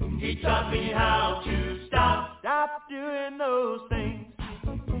Kings, he taught me how to stop doing those things.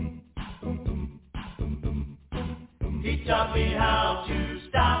 He taught me how to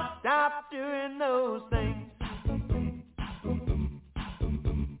stop doing those things.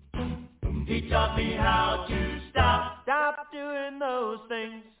 He taught me how to stop doing those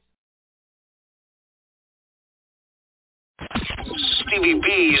things. Stevie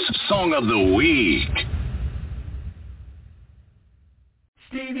B's Song of the Week.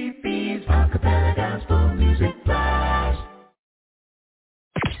 Stevie B's Acappella Gospel Music Blast.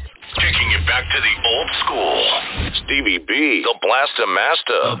 Taking you back to the old school. Stevie B, the blaster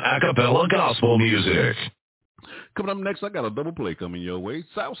master of Acappella Gospel Music. Coming up next, I got a double play coming your way.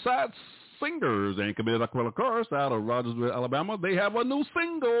 Southside Singers and Committed Acappella Chorus out of Rogersville, Alabama. They have a new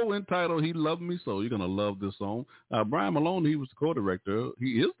single entitled He Loved Me So. You're going to love this song. Brian Malone, he was the co-director.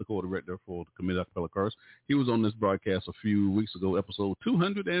 He is the co-director for the Committed Acappella Chorus. He was on this broadcast a few weeks ago, episode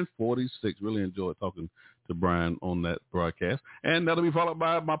 246. Really enjoyed talking to Brian on that broadcast. And that'll be followed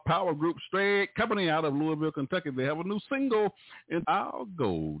by my power group, Straight Company, out of Louisville, Kentucky. They have a new single, in I'll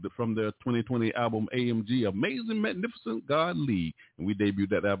Go, from their 2020 album, AMG, Amazing Magnificent God League. And we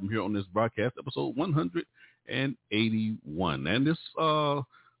debuted that album here on this broadcast, episode 181. And this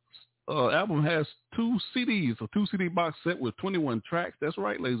album has 2 CDs, a 2-CD box set with 21 tracks. That's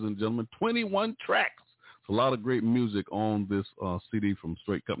right, ladies and gentlemen, 21 tracks. It's a lot of great music on this CD from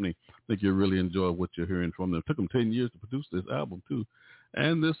Straight Company. I think you'll really enjoy what you're hearing from them. It took them 10 years to produce this album, too.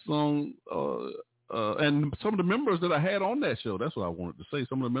 And this song, and some of the members that I had on that show, that's what I wanted to say.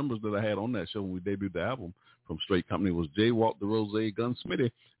 Some of the members that I had on that show when we debuted the album from Straight Company was J. Walk the Rose,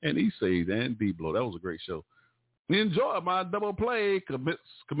 Gunsmithy, and E-Sage, and D-Blow. That was a great show. Enjoy my double play, Commit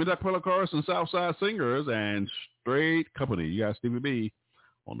Acappella Chorus and Southside Singers, and Straight Company. You got Stevie B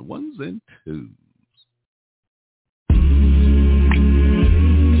on the ones and twos.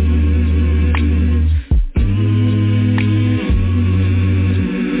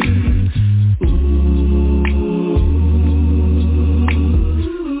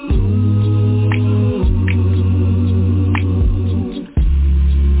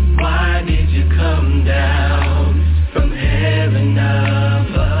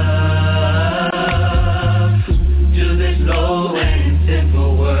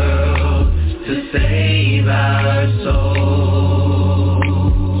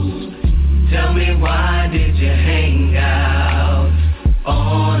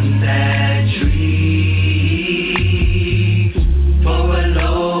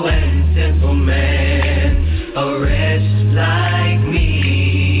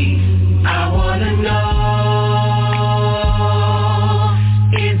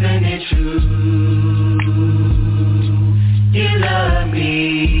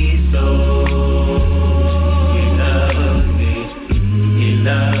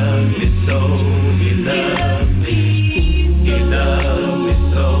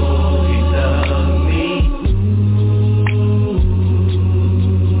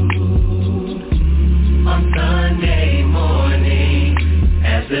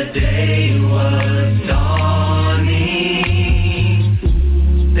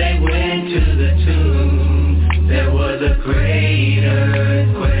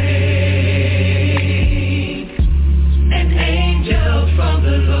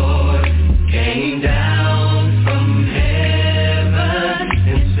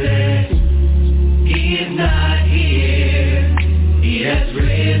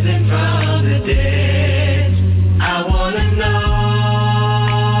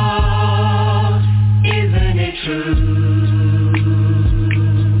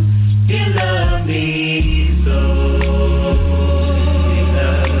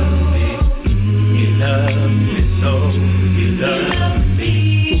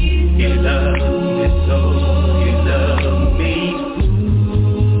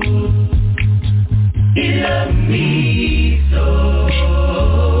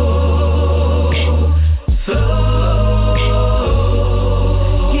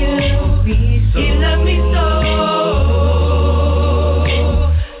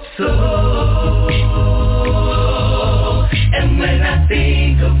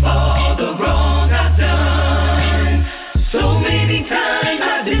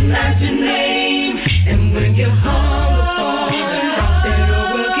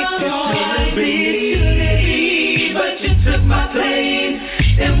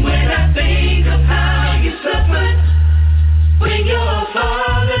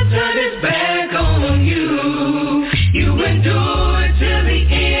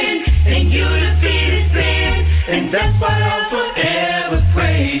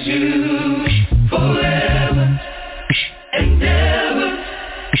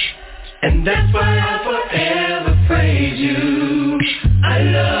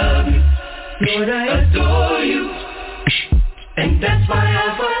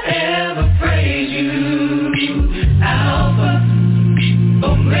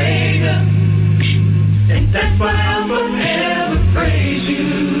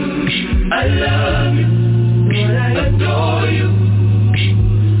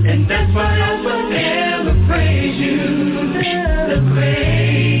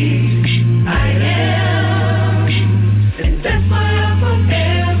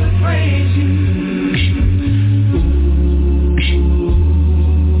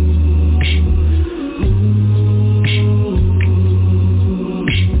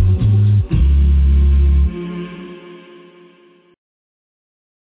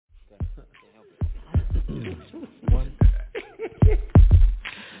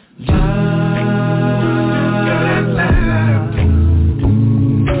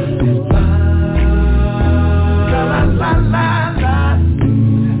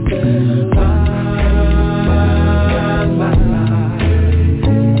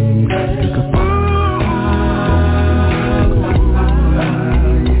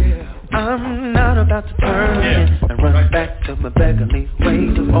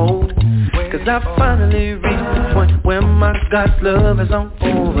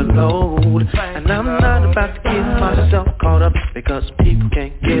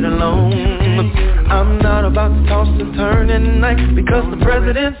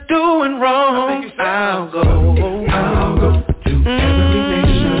 I'll go to every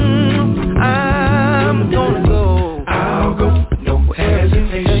nation. I'm gonna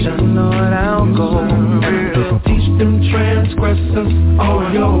transgressors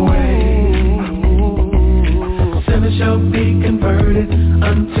all your way. Sinners shall be converted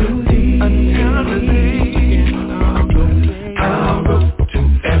unto thee. I'll go to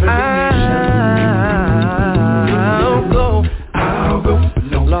every nation.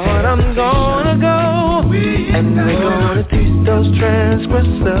 Lord, I'm gonna go, and I'm gonna teach those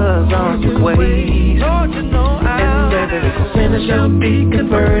transgressors on your ways. Lord, you know and every sinner shall be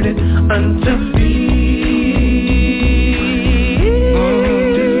converted unto thee.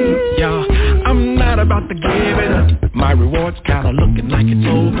 Y'all, I'm not about to give it up. My reward's kinda looking like it's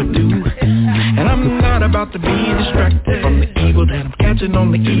overdue. And I'm not about to be distracted from the evil that I'm catching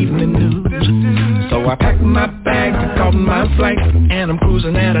on the evening news. So I packed my bags and caught my flight, and I'm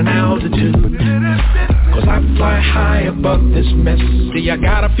cruising at an altitude. Cause I fly high above this mess. See, I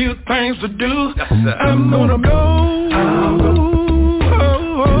got a few things to do. I'm gonna go. I'll go.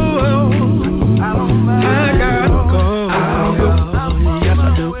 I gotta go. I'll go. Yes, I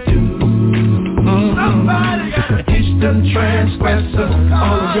do. Teach them transgressors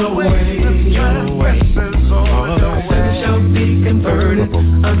all your ways. Sinners shall be converted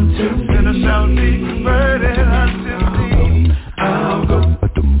unto thee. Sinners shall be converted unto thee. I'll go.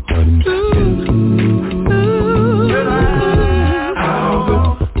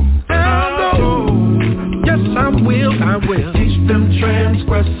 I will teach them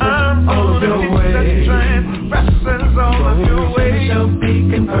transgressors all of your ways. Transgressors all of your ways shall be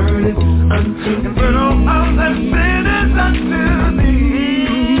converted unto thee. Convert all them sinners unto thee.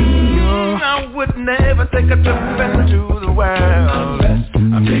 I would never take a trip into the world.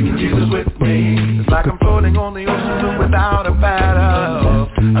 I'm taking Jesus with me. It's like I'm floating on the ocean without a paddle.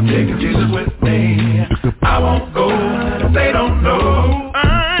 I'm taking Jesus with me. I won't go if they don't know.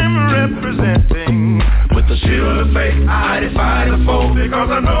 I'm representing with the shield of faith. I defy the foe because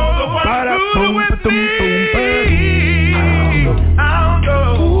I know the one who's with me. I'll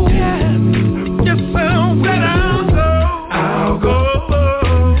go. Yes, I'll go. I'll go.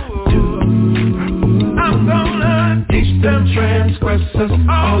 I'm gonna teach them transgressors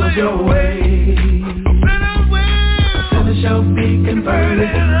all of your ways. Sinners shall be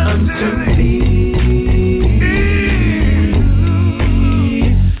converted unto thee.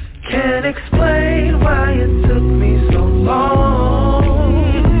 Can't explain why it took me so long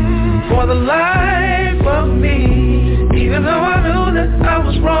for the life of me. Even though I knew that I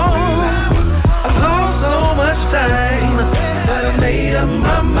was wrong, I lost so much time, but I made up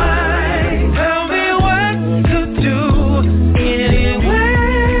my mind. Tell me what to do anywhere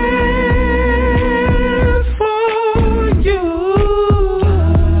for you.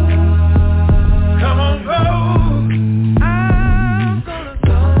 Come on, go.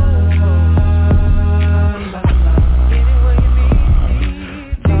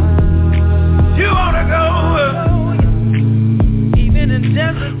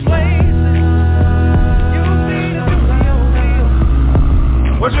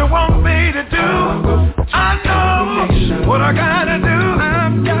 What you want me to do? I know what I gotta do.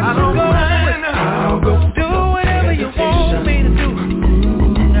 I don't mind. I'll go. Do whatever you want me to do.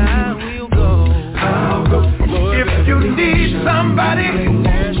 I will go. I'll go. If you need somebody,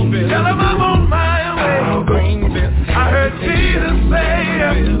 tell them I'm on my way. I'll go. I heard Jesus say, I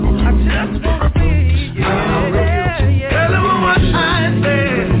just wanna be. Tell them what I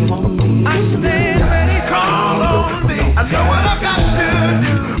said. I stand ready. Call on me. I know what I got to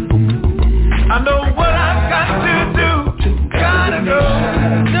do. I know what I've got to do. Gotta go.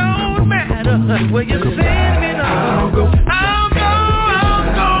 Don't matter where you send me now. I'll go. I'll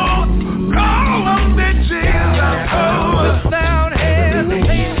go. Call on me, Jesus. I'll go without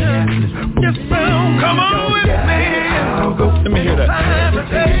hesitation. Just come on with me. I'll go. Let me hear that.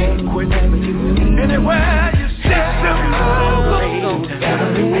 Anywhere you sit them,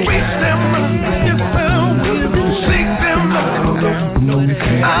 reach them, just seek them.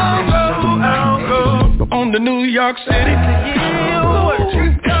 I'll go. On the New York City.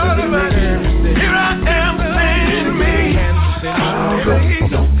 Here I am, send me. I'll go.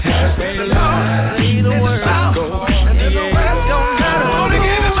 The Lord, the South, and the West don't matter. I wanna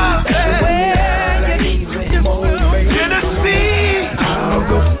give him my best. Tennessee. I'll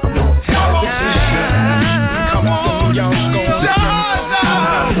go. Come on, y'all. Georgia.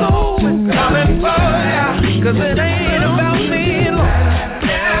 Coming for ya. 'Cause it ain't about me, Lord.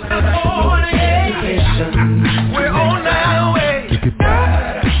 We're on our way. In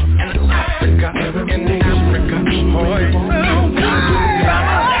Africa, in Africa, boy.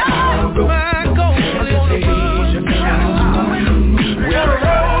 My goal is Asia. We're on a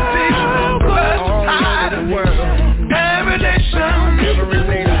road to the side of the world. Every nation. I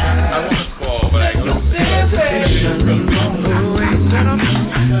want to call, but I don't.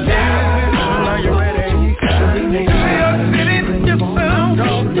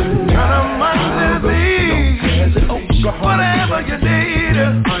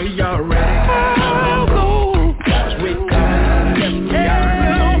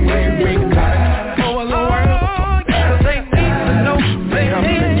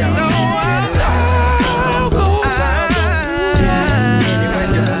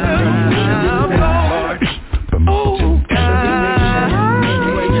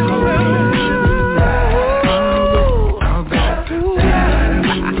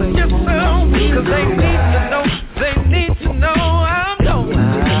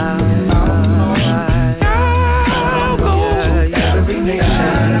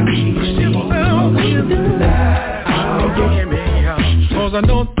 I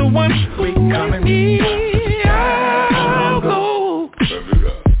know the one we coming. I'll go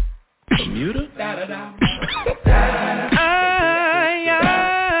Bermuda.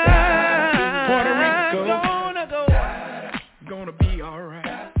 Puerto Rico. Gonna be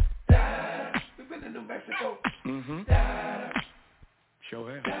alright. We've been to New Mexico.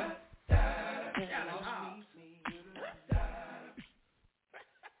 Sure have.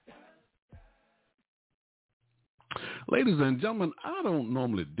 Ladies and gentlemen, I don't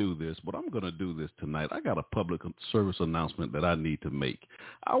normally do this, but I'm going to do this tonight. I got a public service announcement that I need to make.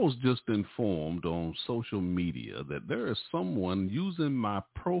 I was just informed on social media that there is someone using my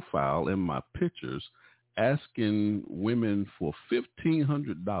profile and my pictures asking women for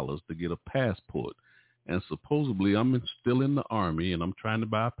 $1,500 to get a passport. And supposedly I'm still in the Army and I'm trying to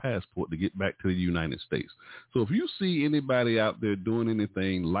buy a passport to get back to the United States. So if you see anybody out there doing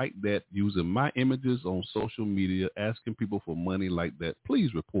anything like that, using my images on social media, asking people for money like that,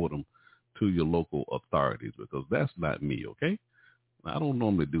 please report them to your local authorities, because that's not me, okay? I don't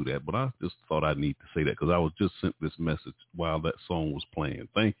normally do that, but I just thought I need to say that because I was just sent this message while that song was playing.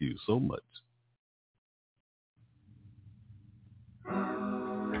 Thank you so much.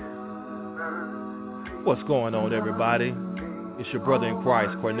 What's going on, everybody? It's your brother in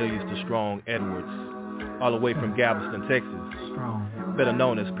Christ, Cornelius the Strong Edwards, all the way from Galveston, Texas, better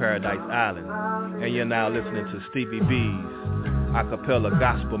known as Paradise Island. And you're now listening to Stevie B's Acappella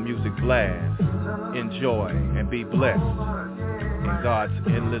Gospel Music Blast. Enjoy and be blessed in God's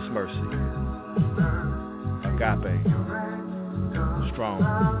endless mercy. Agape. Strong.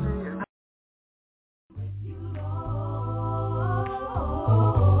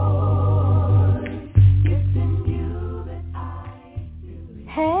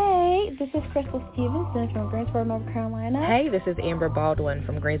 Hey, this is Crystal Stevenson from Greensboro, North Carolina. Hey, this is Amber Baldwin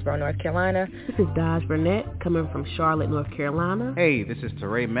from Greensboro, North Carolina. This is Dodge Burnett coming from Charlotte, North Carolina. Hey, this is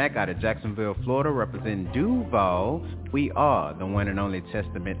Teray Mack out of Jacksonville, Florida, representing Duval. We are the one and only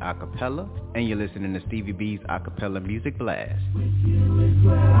Testament Acappella, and you're listening to Stevie B's Acappella Music Blast. With you is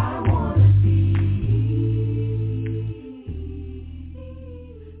where I wanna be.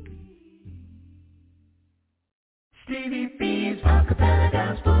 Stevie B's Acappella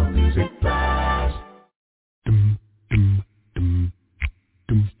Gospel Music Blast.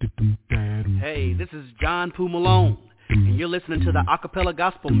 Hey, this is John Poo Malone, and you're listening to the Acappella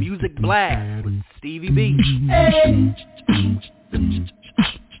Gospel Music Blast with Stevie B. Hey.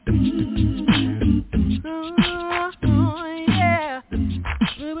 Yeah.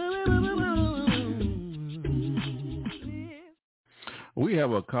 We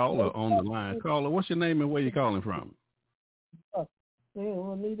have a caller on the line. Caller, what's your name and where you calling from? They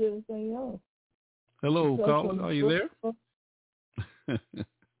don't need anything else. Hello, caller. Are you there?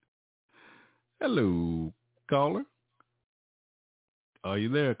 Hello, caller. Are you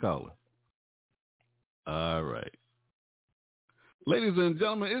there, caller? All right. Ladies and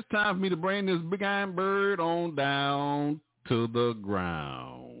gentlemen, it's time for me to bring this big iron bird on down to the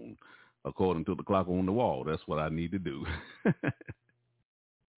ground. According to the clock on the wall, that's what I need to do.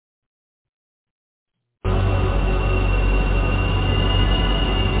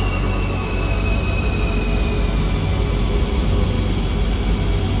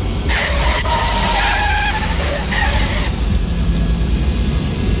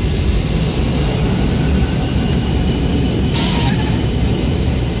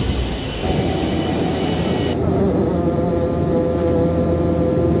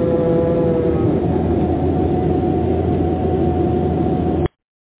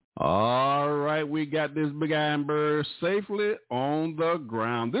 We got this big iron bird safely on the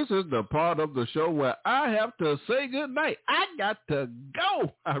ground. This is the part of the show where I have to say good night. I got to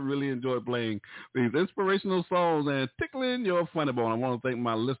go. I really enjoy playing these inspirational songs and tickling your funny bone. I want to thank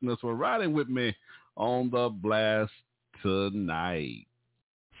my listeners for riding with me on the blast tonight.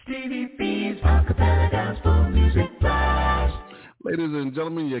 Stevie B's Acappella Gospel Music Blast. Ladies and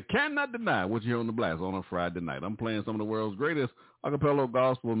gentlemen, you cannot deny what you hear on the blast on a Friday night. I'm playing some of the world's greatest acapella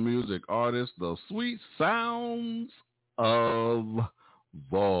gospel music artists, the sweet sounds of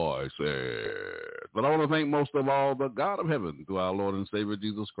voices. But I want to thank most of all the God of heaven, through our Lord and Savior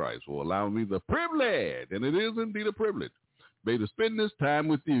Jesus Christ, for allowing me the privilege, and it is indeed a privilege, to spend this time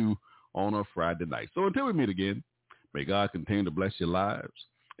with you on a Friday night. So until we meet again, may God continue to bless your lives,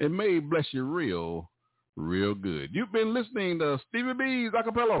 and may He bless you real good. You've been listening to Stevie B's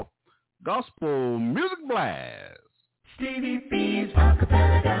Acappella Gospel Music Blast. Stevie B's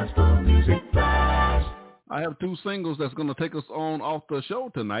Acappella Gospel Music Blast. I have two singles that's going to take us on off the show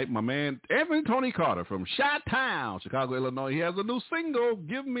tonight. My man, Anthony Tony Carter from Chi-Town, Chicago, Illinois. He has a new single,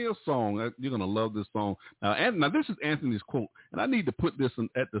 Give Me a Song. You're going to love this song. Now, this is Anthony's quote, and I need to put this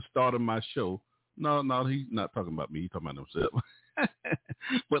at the start of my show. No, he's not talking about me. He's talking about himself.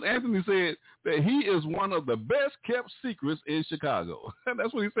 But Anthony said that he is one of the best kept secrets in Chicago.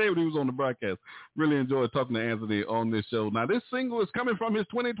 That's what he said when he was on the broadcast. Really enjoyed talking to Anthony on this show. Now, this single is coming from his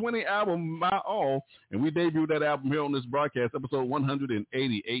 2020 album, My All, and we debuted that album here on this broadcast, episode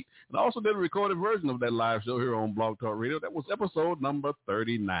 188. And I also did a recorded version of that live show here on Blog Talk Radio. That was episode number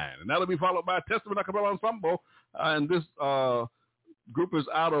 39. And that'll be followed by Testament Acappella Ensemble. And this group is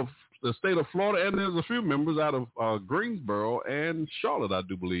out of the state of Florida, and there's a few members out of Greensboro and Charlotte, I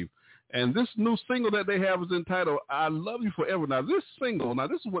do believe. And this new single that they have is entitled I Love You Forever. Now, this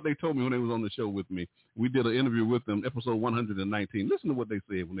is what they told me when they was on the show with me. We did an interview with them, episode 119. Listen to what they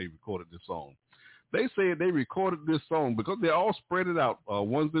said when they recorded this song. They said they recorded this song because they all spread it out.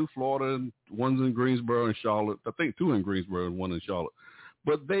 One's in Florida, and one's in Greensboro and Charlotte. I think two in Greensboro and one in Charlotte.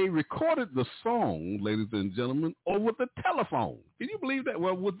 But they recorded the song, ladies and gentlemen, over the telephone. Can you believe that?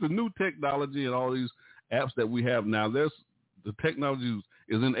 Well, with the new technology and all these apps that we have now, the technology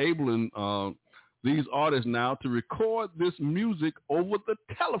is enabling these artists now to record this music over the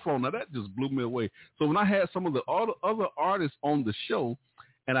telephone. Now, that just blew me away. So when I had some of the other artists on the show,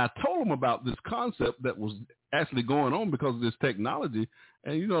 and I told them about this concept that was actually going on because of this technology,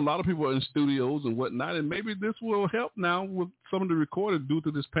 and, you know, a lot of people are in studios and whatnot, and maybe this will help now with some of the recording due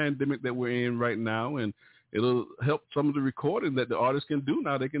to this pandemic that we're in right now, and it'll help some of the recording that the artists can do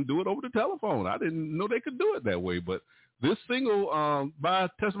now. They can do it over the telephone. I didn't know they could do it that way, but this single by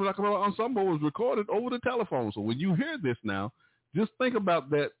Testament Acappella Ensemble was recorded over the telephone. So when you hear this now, just think about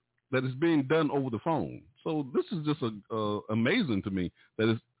that it's being done over the phone. So this is just amazing to me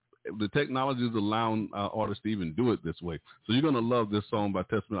that the technology is allowing artists to even do it this way. So you're going to love this song by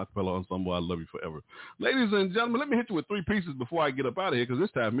Testament Acappella Ensemble, I Love You Forever. Ladies and gentlemen, let me hit you with three pieces before I get up out of here, because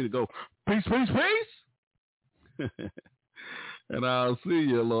it's time for me to go. Peace, peace, peace. And I'll see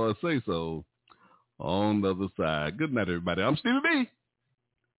you, Lord say so, on the other side. Good night, everybody. I'm Stevie B,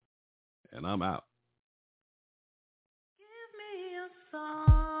 and I'm out. Give me a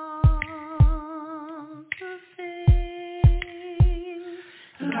song to sing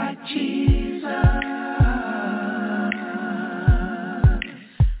like Jesus.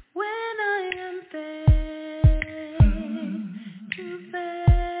 When I am face to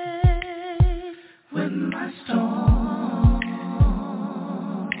face with my storm,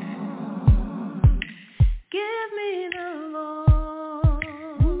 give me the voice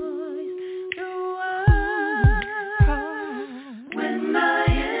to work when my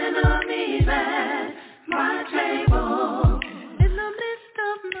enemies at my table. In the midst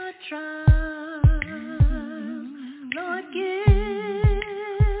of my trials, Lord,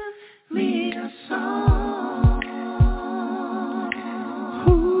 give me a song.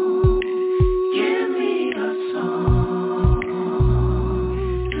 Give me a song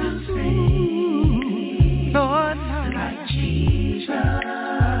to sing, Lord, like Jesus.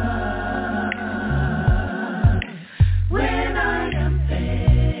 When I am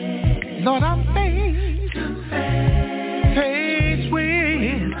faced, Lord, I'm faced to face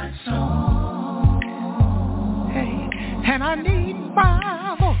with my song. Hey, and I need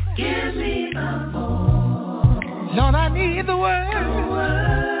Bible. Give me the voice, Lord, I need the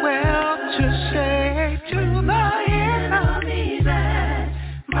word. Well, to say to the enemies at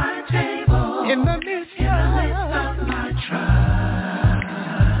my table, in the midst of my trial,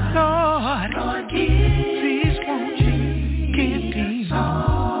 Lord, please won't you give me a song.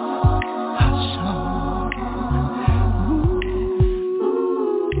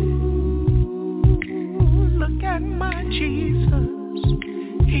 Ooh, look at my Jesus,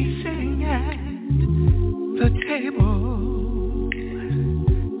 he's sitting at the table,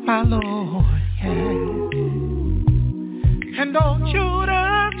 my Lord, yeah. And old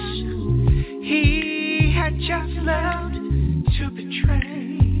Judas, he had just left to betray.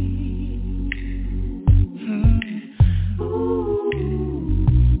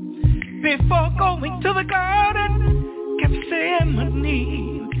 Before going to the garden,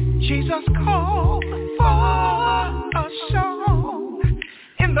 Gethsemane, Jesus called for a song.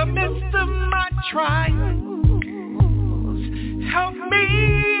 In the midst of my trials, help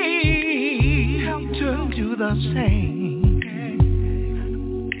me to do the same.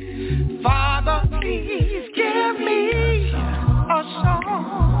 Father, please give me a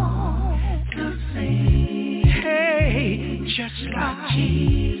song to sing. Hey, just like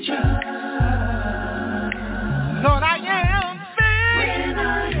Jesus. Lord, I am faith. When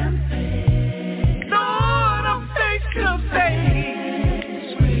I am faith, Lord,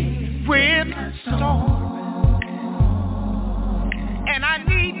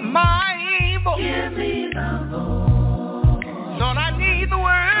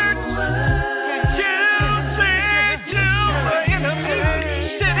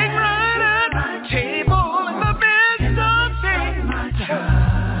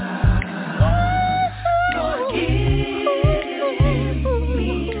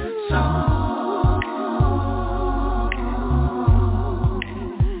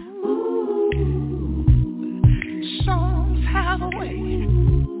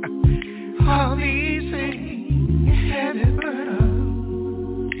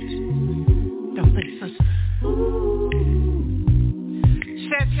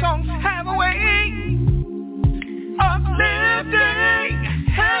 Sad songs have a way of lifting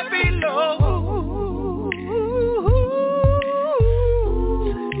heavy loads.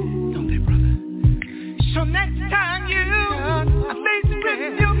 Don't they, brother? So next time you are faced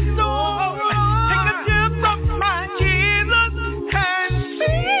with your soul, take a dip from my Jesus and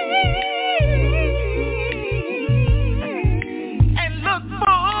sing, and look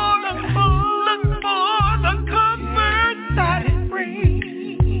for the comfort that it brings.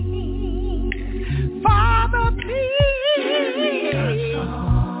 Father, please,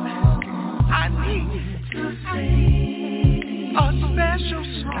 I need to sing a special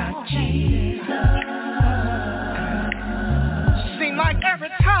song. Seem like every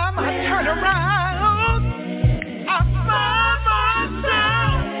time I turn around, I find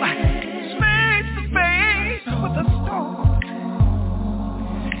myself face to face with a storm.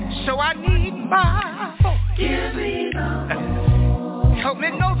 So I need my forgive me, help me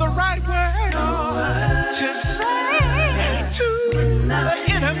know the right word to say to the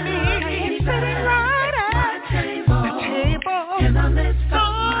enemy sitting right at the table.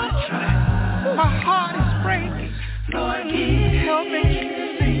 My heart is breaking. Lord, help me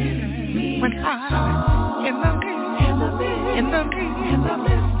when I'm in the middle.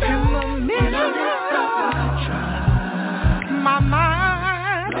 My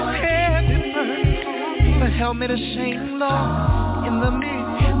mind is heavy burdened, but help me to sing, Lord, in the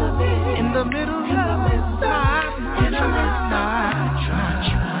middle of my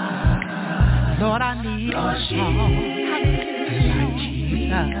Lord, I need a song like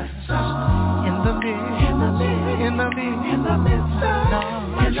Jesus in the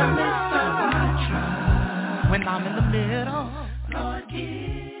when I'm in the middle.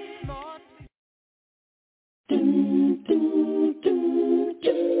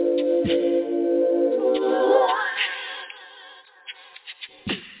 Lord,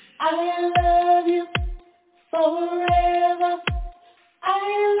 I love you forever.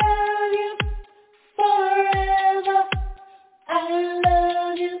 I love you forever. I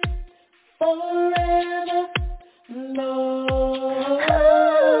love you forever, Lord.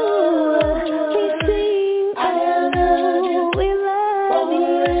 We sing, I love you, we love you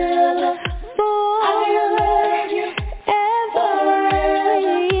forever. I love you ever.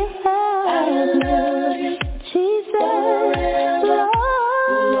 I love you, Jesus, Lord.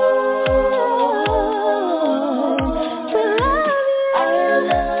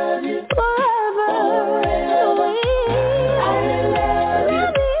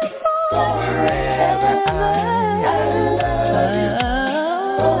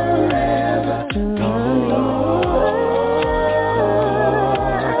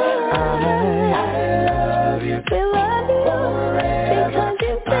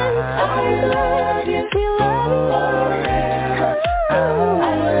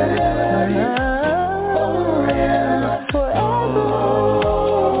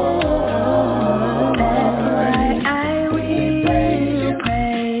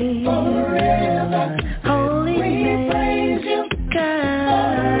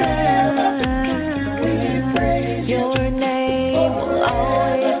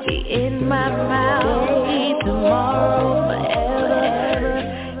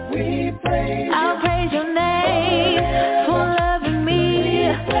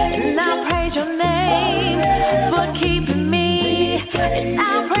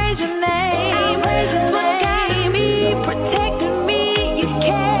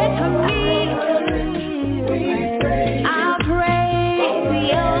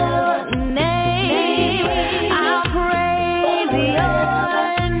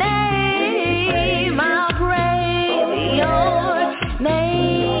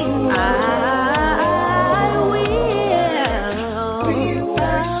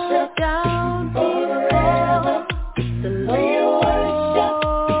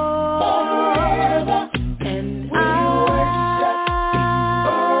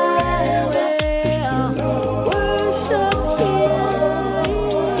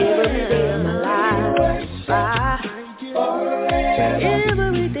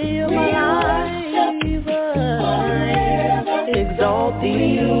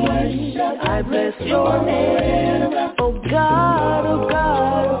 I bless your name, oh God, oh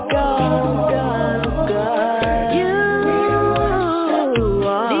God, oh God, oh God, oh God. You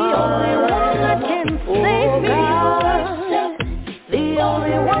are the only one that can save me, the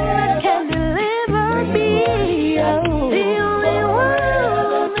only one that can deliver me, the only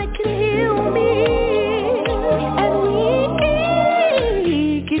one that can heal me, and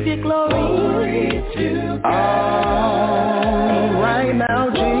we give you glory to God. Right now,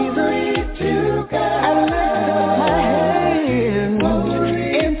 Jesus, I lift up my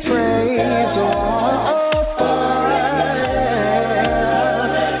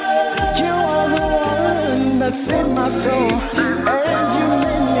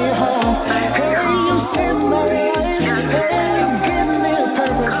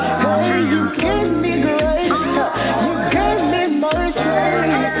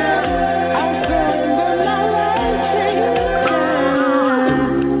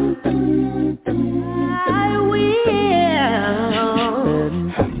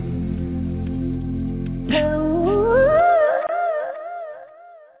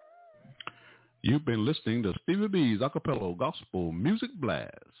You've been listening to Stevie B's Acappella Gospel Music Blast,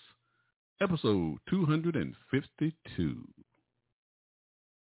 episode 252.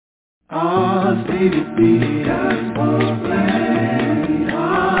 Stevie B Gospel Blast.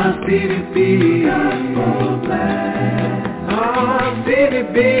 Stevie B Gospel Blast. Stevie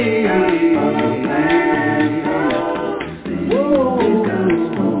B Gospel Blast.